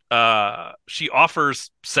she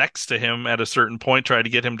offers sex to him at a certain point, try to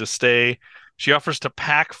get him to stay. She offers to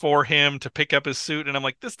pack for him, to pick up his suit, and I'm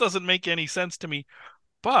like, this doesn't make any sense to me.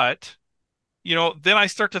 But, then I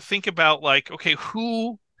start to think about, like, okay,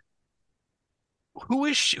 who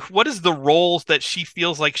is she? What is the roles that she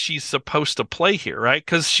feels like she's supposed to play here, right?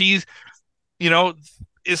 Because she's,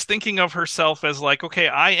 is thinking of herself as like, okay,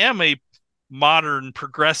 I am a modern,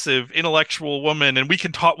 progressive, intellectual woman, and we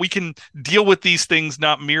can deal with these things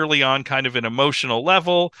not merely on kind of an emotional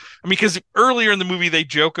level. I mean, because earlier in the movie they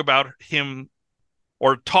joke about him,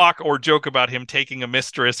 or joke about him taking a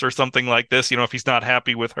mistress or something like this, if he's not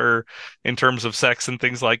happy with her in terms of sex and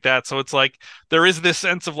things like that. So it's like there is this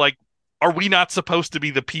sense of like, are we not supposed to be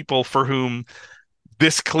the people for whom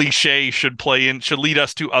this cliche should lead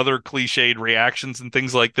us to other cliched reactions and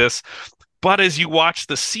things like this. But as you watch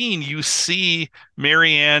the scene, you see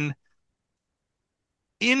Marianne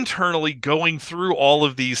internally going through all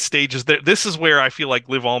of these stages. This is where I feel like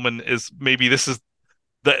Liv Ullmann is, maybe this is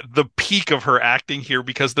the peak of her acting here,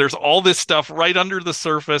 because there's all this stuff right under the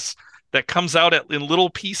surface that comes out in little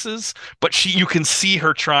pieces, but you can see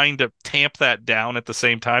her trying to tamp that down at the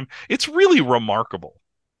same time. It's really remarkable.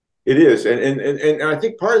 It is, and I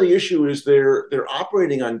think part of the issue is they're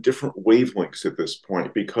operating on different wavelengths at this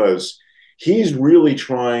point, because he's really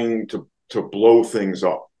trying to blow things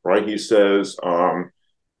up, right? He says, I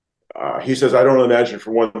don't imagine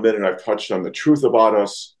for 1 minute I've touched on the truth about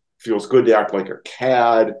us. Feels good to act like a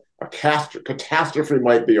cad. A catastrophe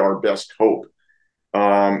might be our best hope.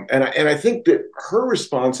 And I think that her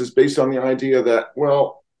response is based on the idea that,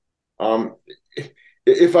 well, um,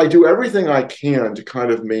 if I do everything I can to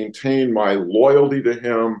kind of maintain my loyalty to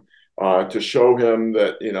him, to show him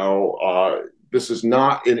that, this is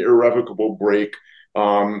not an irrevocable break,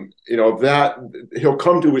 that he'll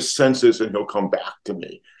come to his senses and he'll come back to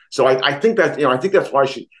me. So I think that, I think that's why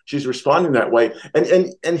she's responding that way.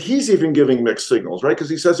 And he's even giving mixed signals, right? Because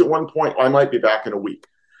he says at one point, I might be back in a week.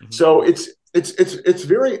 Mm-hmm. So it's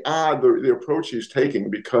very odd, the approach he's taking,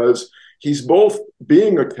 because he's both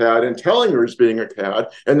being a cad and telling her he's being a cad,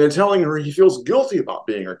 and then telling her he feels guilty about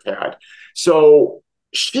being a cad. So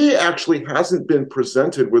she actually hasn't been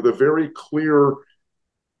presented with a very clear.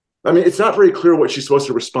 I mean, it's not very clear what she's supposed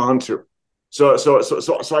to respond to. So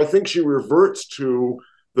I think she reverts to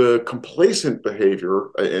the complacent behavior,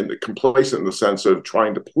 and complacent in the sense of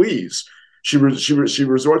trying to please. She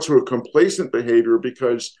resorts to a complacent behavior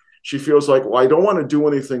because she feels like, well, I don't want to do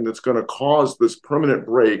anything that's going to cause this permanent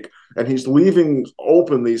break, and he's leaving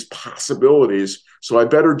open these possibilities, so I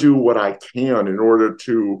better do what I can in order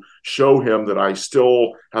to show him that I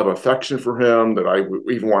still have affection for him, that I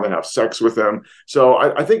even want to have sex with him. So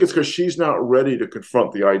I think it's because she's not ready to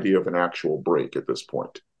confront the idea of an actual break at this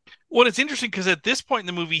point. Well, it's interesting because at this point in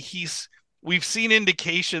the movie, we've seen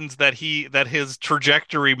indications that his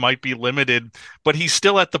trajectory might be limited, but he's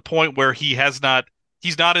still at the point where he's not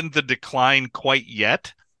in the decline quite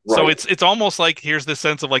yet. Right. So it's almost like here's this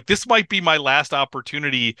sense of like, this might be my last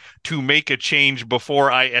opportunity to make a change before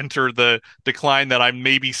I enter the decline that I'm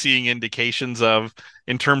maybe seeing indications of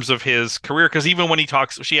in terms of his career. Because even when he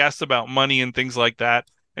talks, she asks about money and things like that,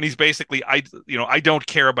 and he's basically, I don't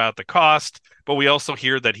care about the cost. But we also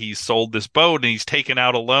hear that he's sold this boat and he's taken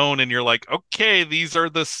out a loan, and you're like, okay, these are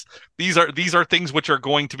things which are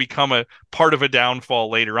going to become a part of a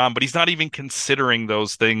downfall later on. But he's not even considering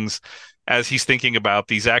those things as he's thinking about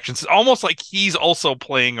these actions. It's almost like he's also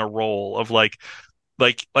playing a role of like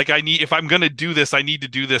if I'm going to do this, I need to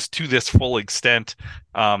do this to this full extent.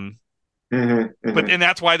 But and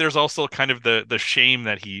that's why there's also kind of the shame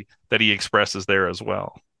that he expresses there as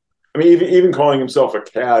well. I mean, even calling himself a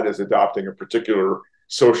cad is adopting a particular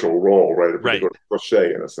social role, right? A particular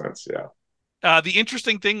cliche in a sense, yeah. The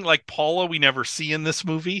interesting thing, like Paula, we never see in this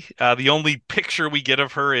movie. The only picture we get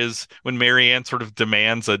of her is when Marianne sort of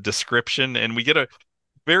demands a description, and we get a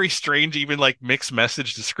very strange, even like mixed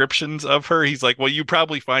message descriptions of her. He's like, well, you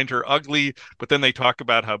probably find her ugly, but then they talk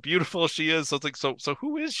about how beautiful she is. So it's like, so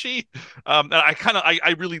who is she? And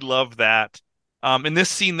I really love that. And this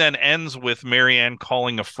scene then ends with Marianne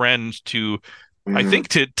calling a friend to, I think,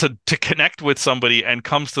 to connect with somebody, and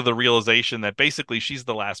comes to the realization that basically she's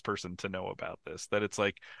the last person to know about this. That it's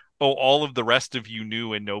like, oh, all of the rest of you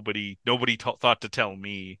knew, and nobody thought to tell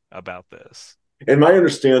me about this. And my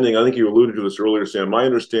understanding, I think you alluded to this earlier, Sam. My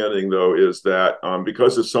understanding, though, is that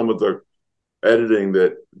because of some of the editing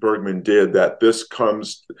that Bergman did, that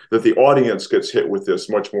the audience gets hit with this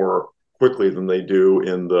much more quickly than they do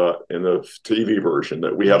in the TV version.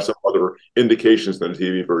 That we have some other indications in the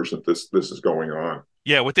TV version that this is going on.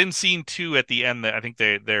 Yeah, within scene 2 at the end, I think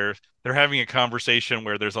they're having a conversation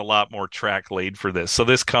where there's a lot more track laid for this. So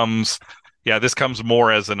this comes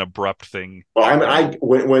more as an abrupt thing. Well,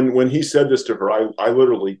 when he said this to her, I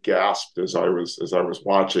literally gasped as I was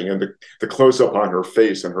watching, and the close up on her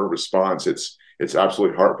face and her response, it's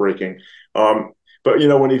absolutely heartbreaking. But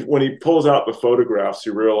when he pulls out the photographs,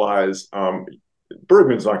 you realize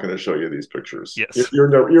Bergman's not going to show you these pictures. Yes, you're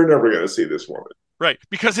never going to see this woman. Right,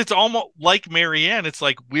 because it's almost like Marianne. It's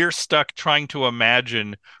like we're stuck trying to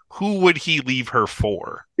imagine who would he leave her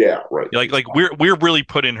for. Yeah, right. Like we're really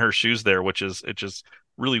put in her shoes there, which is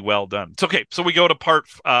really well done. It's okay. So we go to part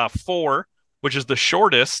 4, which is the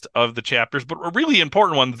shortest of the chapters, but a really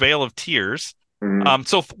important one, Vale of Tears.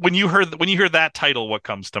 So when you hear that title, what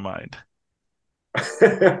comes to mind?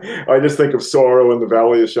 I just think of sorrow in the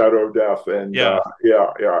valley of shadow of death, and Yeah.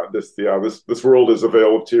 this world is a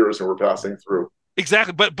veil of tears, and we're passing through.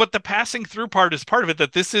 Exactly, but the passing through part is part of it.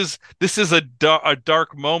 That this is a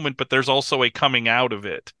dark moment, but there's also a coming out of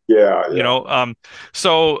it. Yeah, You yeah. know,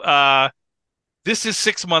 so this is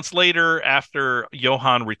 6 months later after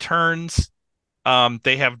Johann returns.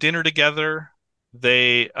 They have dinner together.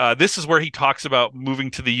 This is where he talks about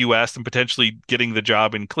moving to the U.S. and potentially getting the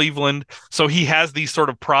job in Cleveland. So he has these sort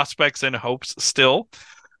of prospects and hopes still.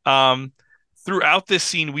 Um, Throughout this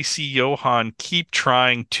scene, we see Johann keep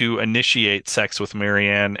trying to initiate sex with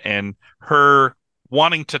Marianne and her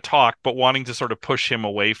wanting to talk, but wanting to sort of push him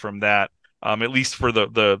away from that, at least for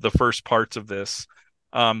the first parts of this.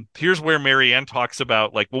 Here's where Marianne talks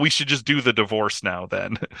about like, well, we should just do the divorce now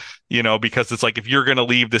then, because it's like if you're going to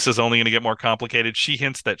leave, this is only going to get more complicated. She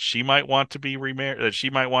hints that she might want to be remarried, that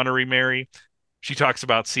she might want to remarry. She talks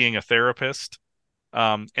about seeing a therapist.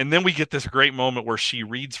 And then we get this great moment where she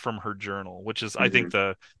reads from her journal, which is, I think,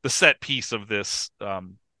 Mhm. the set piece of this.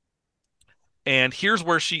 And here's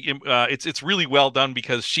where it's really well done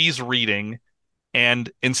because she's reading, and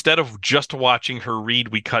instead of just watching her read,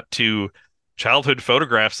 we cut to childhood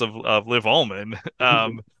photographs of Liv Ullmann.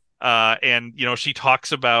 And she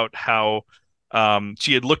talks about how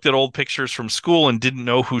she had looked at old pictures from school and didn't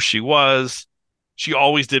know who she was. She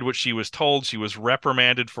always did what she was told. She was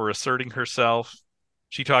reprimanded for asserting herself.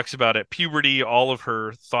 She talks about at puberty, all of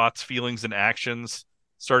her thoughts, feelings, and actions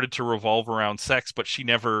started to revolve around sex, but she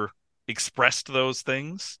never expressed those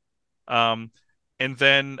things. Um, and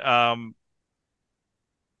then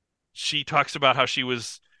she talks about how she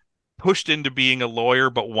was pushed into being a lawyer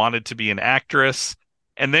but wanted to be an actress,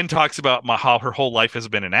 and then talks about how her whole life has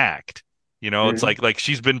been an act. It's Mhm. like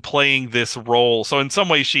she's been playing this role. So in some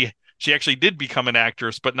ways she actually did become an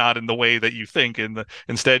actress, but not in the way that you think.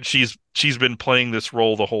 Instead she's been playing this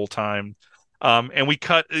role the whole time. And we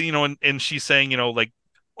cut, and she's saying, like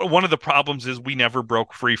one of the problems is we never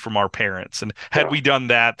broke free from our parents, and had Yeah. we done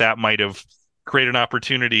that, that might have created an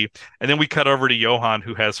opportunity. And then we cut over to Johann,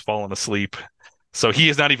 who has fallen asleep, so he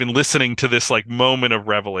is not even listening to this like moment of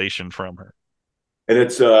revelation from her. And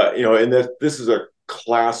it's and this is a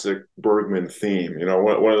classic Bergman theme.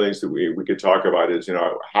 One of the things that we could talk about is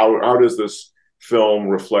how does this film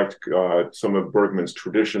reflect some of Bergman's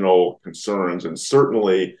traditional concerns, and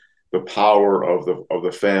certainly the power of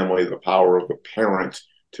the family, the power of the parent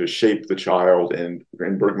to shape the child, and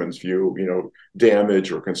in Bergman's view,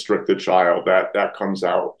 damage or constrict the child. That comes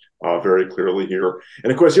out very clearly here.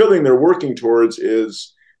 And of course, the other thing they're working towards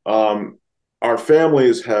is um, our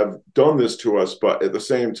families have done this to us, but at the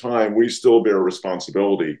same time, we still bear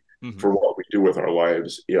responsibility Mhm. for what we do with our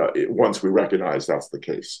lives. Once we recognize that's the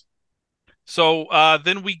case. So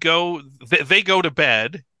then they go to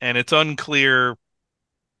bed, and it's unclear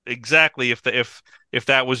exactly if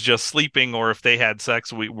that was just sleeping or if they had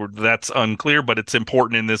sex. That's unclear, but it's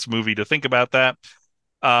important in this movie to think about that.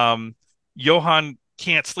 Um, Johann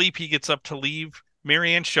can't sleep. He gets up to leave.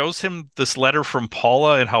 Marianne shows him this letter from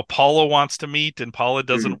Paula and how Paula wants to meet, and Paula Mm,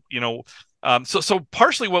 doesn't. So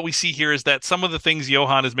partially what we see here is that some of the things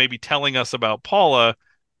Johann is maybe telling us about Paula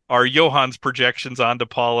are Johann's projections onto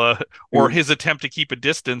Paula, or mm, his attempt to keep a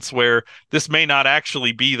distance where this may not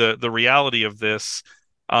actually be the reality of this.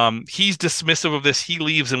 He's dismissive of this. He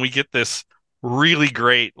leaves, and we get this really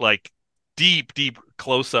great, like deep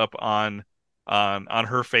close up on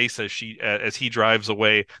her face as he drives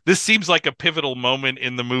away. This seems like a pivotal moment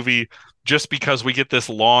in the movie just because we get this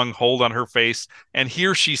long hold on her face, and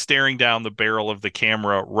here she's staring down the barrel of the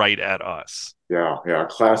camera right at us. yeah, yeah,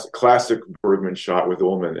 classic Bergman shot with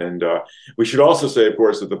Ullman, and we should also say, of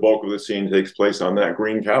course, that the bulk of the scene takes place on that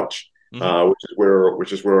green couch, Hmm.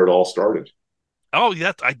 which is where it all started. Oh,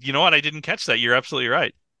 yeah, you know what? I didn't catch that. You're absolutely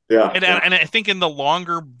right. Yeah, And, yeah. and and I think in the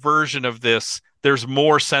longer version of this, there's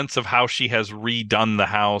more sense of how she has redone the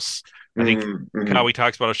house. I think Mm, mm, Cowie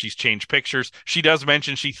talks about how she's changed pictures. She does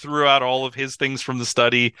mention she threw out all of his things from the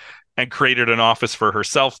study and created an office for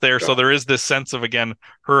herself there. yeah. So there is this sense of again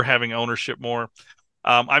her having ownership more.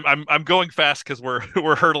 I'm going fast because we're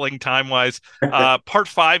we're hurtling time wise. Part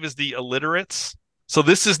five is the illiterates. So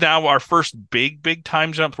this is now our first big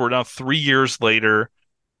time jump. We're now 3 years later,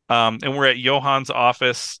 and we're at Johann's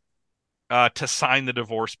office to sign the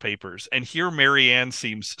divorce papers. And here Marianne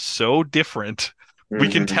seems so different. We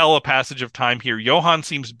can Mhm. tell a passage of time here. Johann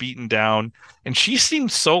seems beaten down, and she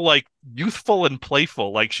seems so like youthful and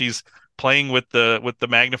playful, like she's playing with the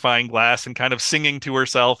magnifying glass and kind of singing to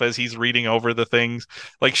herself as he's reading over the things.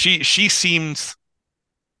 Like she seems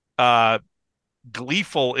uh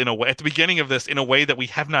gleeful in a way at the beginning of this in a way that we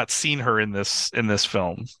have not seen her in this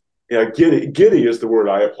film. Yeah, giddy is the word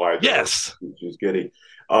I applied to her. Yes. She's giddy.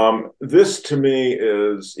 This to me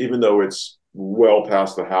is, even though it's well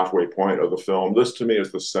past the halfway point of the film, this to me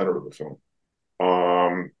is the center of the film.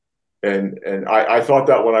 Um, and I thought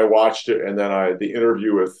that when I watched it, and then the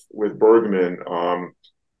interview with Bergman,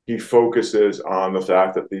 he focuses on the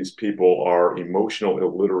fact that these people are emotional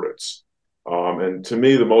illiterates. And to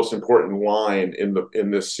me, the most important line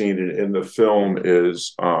in this scene in the film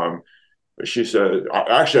is, she said,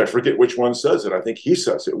 actually, I forget which one says it. I think he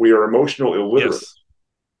says it. We are emotional illiterate. Yes.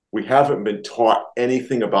 We haven't been taught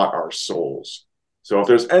anything about our souls. So if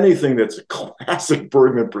there's anything that's a classic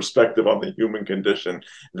Bergman perspective on the human condition,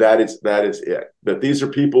 that is it. That these are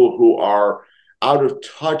people who are out of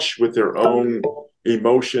touch with their own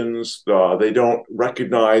emotions. They don't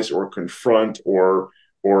recognize or confront or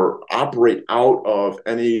operate out of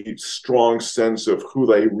any strong sense of who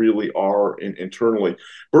they really are internally.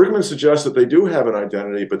 Bergman suggests that they do have an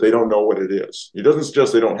identity, but they don't know what it is. He doesn't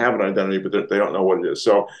suggest they don't have an identity, but they don't know what it is.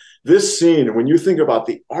 So this scene, when you think about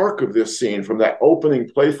the arc of this scene, from that opening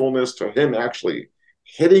playfulness to him actually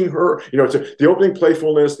hitting her, it's the opening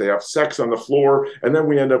playfulness, they have sex on the floor, and then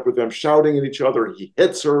we end up with them shouting at each other. He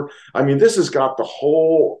hits her. I mean, this has got the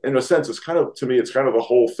whole, in a sense, to me, it's kind of the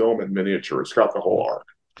whole film in miniature. It's got the whole arc.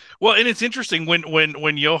 Well, and it's interesting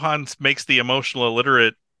when Johann makes the emotional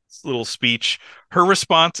illiterate little speech, her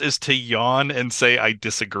response is to yawn and say, "I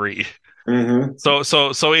disagree." Mm-hmm.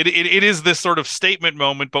 So it is this sort of statement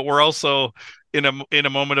moment, but we're also in a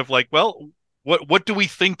moment of like, well, what do we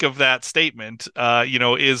think of that statement?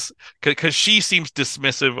 Is because she seems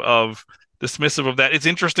dismissive of that. It's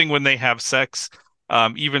interesting when they have sex.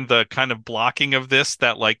 Even the kind of blocking of this,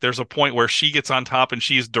 that like there's a point where she gets on top and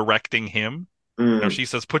she's directing him. Mm-hmm. She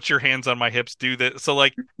says, "Put your hands on my hips, do this." So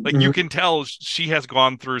like you can tell she has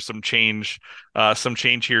gone through some change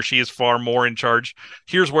here. She is far more in charge.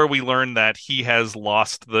 Here's where we learn that he has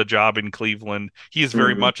lost the job in Cleveland. He is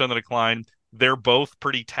very Mm-hmm. much on the decline. They're both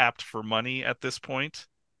pretty tapped for money at this point.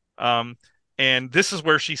 Um, and this is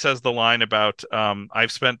where she says the line about,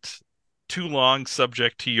 "I've spent too long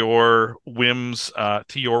subject to your whims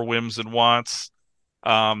and wants."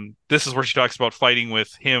 This is where she talks about fighting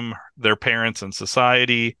with him, their parents, and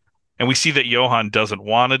society. And we see that Johann doesn't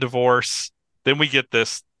want a divorce. Then we get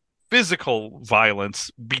this physical violence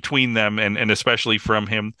between them, and especially from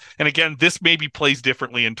him. And again, this maybe plays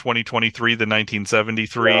differently in 2023 than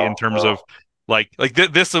 1973 Yeah, in terms of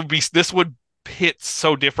this would hit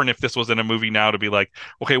so different if this was in a movie now, to be like,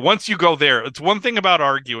 okay, once you go there, it's one thing about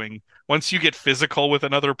arguing. Once you get physical with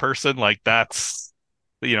another person, like that's,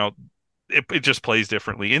 you know, it just plays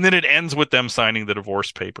differently. And then it ends with them signing the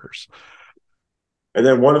divorce papers. and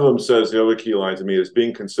then one of them says, the other key line to me is,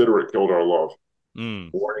 being considerate killed our love. Mm,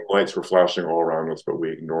 Warning lights were flashing all around us, but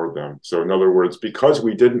we ignored them. So in other words, because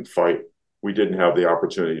we didn't fight, we didn't have the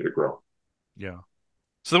opportunity to grow. yeah.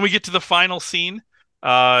 So then we get to the final scene,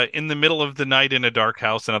 in the middle of the night in a dark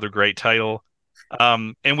house, another great title.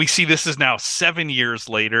 And we see this is now 7 years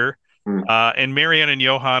later. Mm. And Marianne and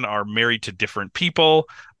Johann are married to different people,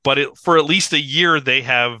 but for at least a year, they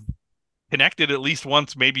have connected at least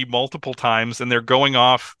once, maybe multiple times, and they're going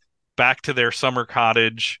off back to their summer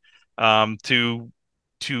cottage, to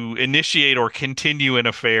initiate or continue an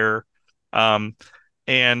affair.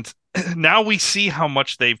 And now we see how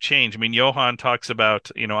much they've changed. I mean, Johann talks about,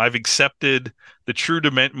 I've accepted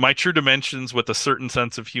my true dimensions with a certain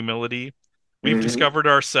sense of humility. We've Mm-hmm. discovered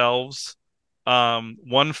ourselves.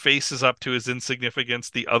 One faces up to his insignificance,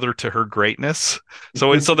 the other to her greatness.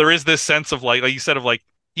 So there is this sense of like you said, of like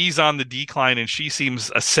he's on the decline and she seems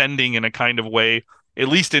ascending in a kind of way, at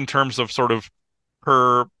least in terms of sort of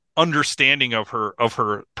her understanding of her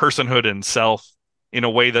personhood and self, in a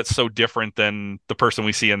way that's so different than the person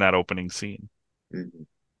we see in that opening scene. Mm-hmm.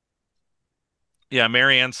 Yeah,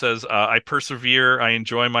 Marianne says, "I persevere, I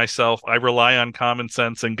enjoy myself, I rely on common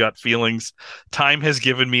sense and gut feelings. Time has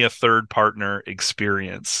given me a third partner,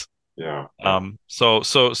 experience." Yeah, yeah. So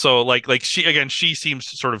like she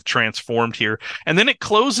seems sort of transformed here. And then it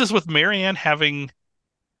closes with Marianne having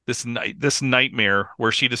this nightmare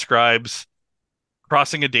where she describes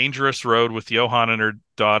crossing a dangerous road with Johann and her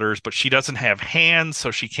daughters, but she doesn't have hands, so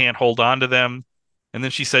she can't hold on to them. And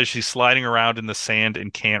then she says she's sliding around in the sand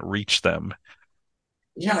and can't reach them.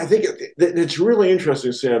 Yeah, I think it's really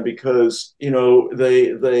interesting, Sam, because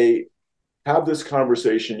they have this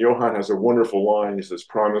conversation. Johann has a wonderful line. He says,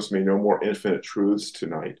 "Promise me no more infinite truths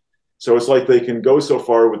tonight." So it's like they can go so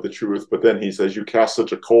far with the truth, but then he says, "You cast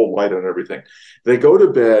such a cold light on everything." They go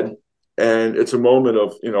to bed, and it's a moment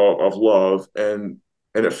of love, and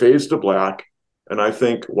it fades to black. And I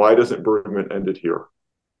think, why doesn't Bergman end it here?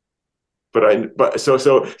 But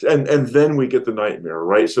then we get the nightmare,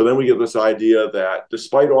 right? So then we get this idea that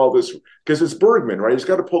despite all this, because it's Bergman, right? He's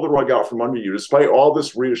got to pull the rug out from under you. Despite all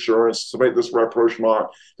this reassurance, despite this rapprochement,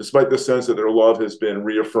 despite the sense that their love has been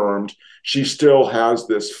reaffirmed, she still has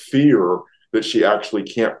this fear that she actually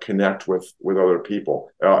can't connect with other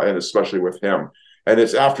people, and especially with him. And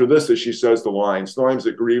it's after this that she says the lines, "Sometimes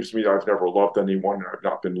it grieves me I've never loved anyone, and I've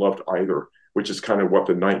not been loved either," which is kind of what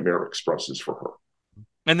the nightmare expresses for her.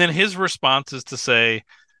 And then his response is to say,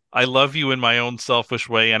 I love you in my own selfish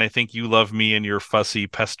way, and I think you love me in your fussy,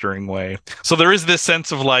 pestering way. So there is this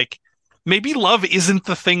sense of like, maybe love isn't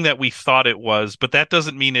the thing that we thought it was, but that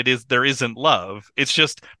doesn't mean there isn't love. It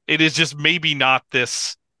is just maybe not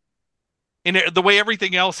this in the way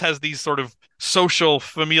everything else has these sort of social,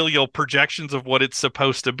 familial projections of what it's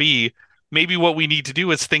supposed to be. Maybe what we need to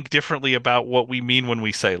do is think differently about what we mean when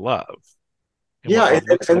we say love and Yeah, what love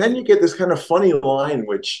looks and like. then you get this kind of funny line,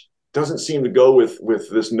 which doesn't seem to go with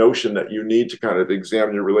this notion that you need to kind of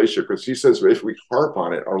examine your relationship. Because he says, if we harp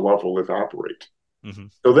on it, our love will evaporate. Hmm.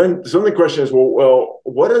 So then the question is,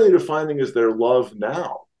 what are they defining as their love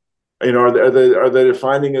now? Are they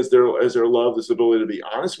defining as their love this ability to be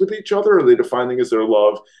honest with each other? Or are they defining as their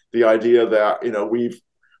love the idea that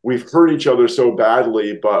we've hurt each other so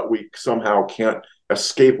badly, but we somehow can't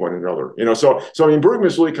escape one another? So I mean, Bergman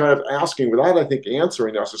is really kind of asking, without I think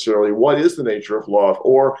answering necessarily, what is the nature of love,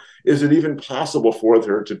 or is it even possible for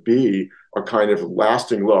there to be a kind of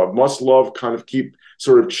lasting love? Must love kind of keep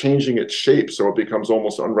sort of changing its shape so it becomes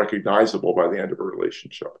almost unrecognizable by the end of a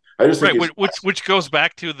relationship? I just think Right, he's which goes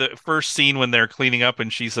back to the first scene when they're cleaning up,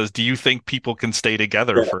 and she says, "Do you think people can stay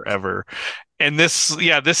together yeah, forever?" And this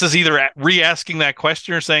is either re-asking that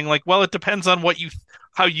question or saying like, "Well, it depends on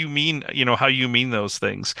how you mean, how you mean those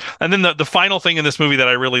things." And then the final thing in this movie that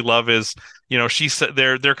I really love is, she said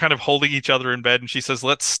they're kind of holding each other in bed, and she says,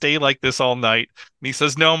 "Let's stay like this all night." And he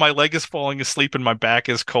says, "No, my leg is falling asleep and my back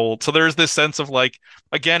is cold." So there's this sense of like,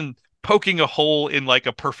 again, poking a hole in like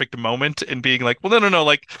a perfect moment and being like, well, no,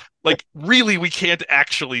 like really we can't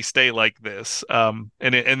actually stay like this. And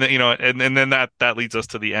then, and then that leads us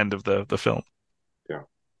to the end of the film. yeah.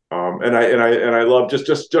 And I love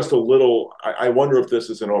just a little. I wonder if this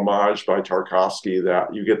is an homage by Tarkovsky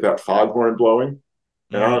that you get that foghorn blowing.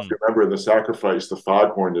 And I don't know if Mm. you remember in The Sacrifice, the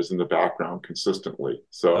foghorn is in the background consistently. Oh,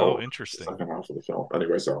 So the interesting. second half of the film.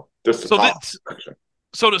 Anyway, so just a So top this section.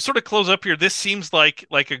 so to sort of close up here, this seems like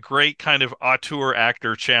a great kind of auteur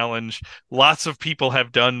actor challenge. Lots of people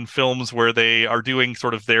have done films where they are doing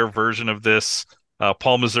sort of their version of this.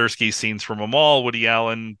 Paul Mazursky scenes from a mall, Woody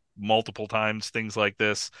Allen multiple times, things like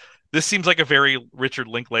this. This seems like a very Richard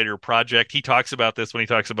Linklater project. He talks about this when he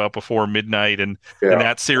talks about Before Midnight and Yeah,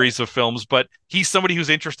 that series of films, but he's somebody who's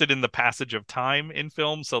interested in the passage of time in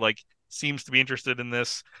film, so like seems to be interested in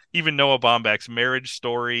this. Even Noah Baumbach's Marriage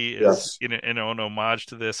Story is yes. in an homage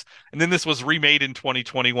to this. And then this was remade in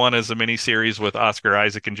 2021 as a miniseries with Oscar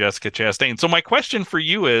Isaac and Jessica Chastain. So my question for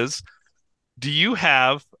you is, do you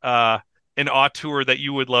have an auteur that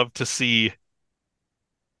you would love to see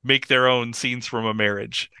make their own scenes from a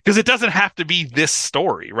marriage? Because it doesn't have to be this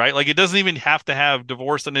story, right? Like it doesn't even have to have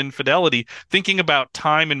divorce and infidelity. Thinking about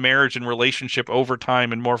time and marriage and relationship over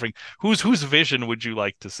time and morphing, whose vision would you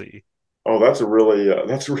like to see? Oh, that's a really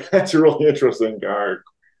that's a really interesting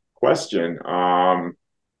question.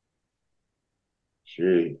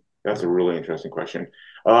 Gee, that's a really interesting question.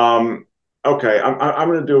 Um, okay, I'm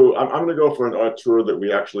gonna go for an auteur that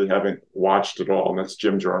we actually haven't watched at all, and that's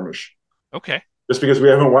Jim Jarmusch. Okay. Just because we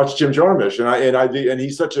haven't watched Jim Jarmusch, and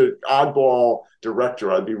he's such an oddball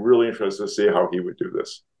director, I'd be really interested to see how he would do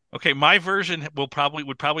this. Okay, my version would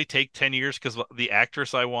probably take 10 years because the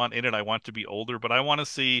actress I want in it, I want to be older, but I want to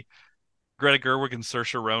see Greta Gerwig and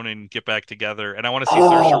Saoirse Ronan get back together, and I want to see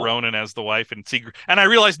Saoirse Oh, Ronan as the wife and I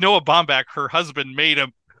realize Noah Baumbach, her husband, made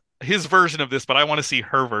his version of this, but I want to see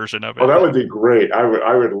her version of oh, it. that would be great. I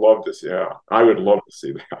would love to see. Yeah, I would love to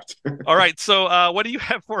see that. All right, so what do you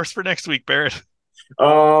have for us for next week, Barrett?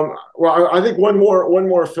 Well, I think one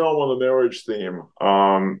more film on the marriage theme.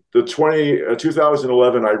 The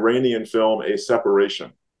 2011 Iranian film A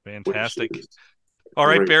Separation, which Fantastic. is All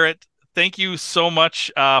right, great. Barrett. Thank you so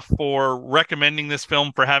much for recommending this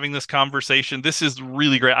film, for having this conversation. This is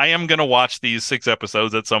really great. I am going to watch these 6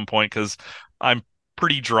 episodes at some point because I'm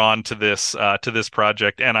pretty drawn to this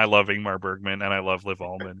project, and I love Ingmar Bergman and I love Liv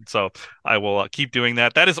Ullmann. So I will keep doing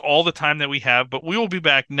that. That is all the time that we have, but we will be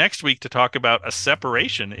back next week to talk about A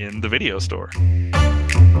Separation in the Video Store.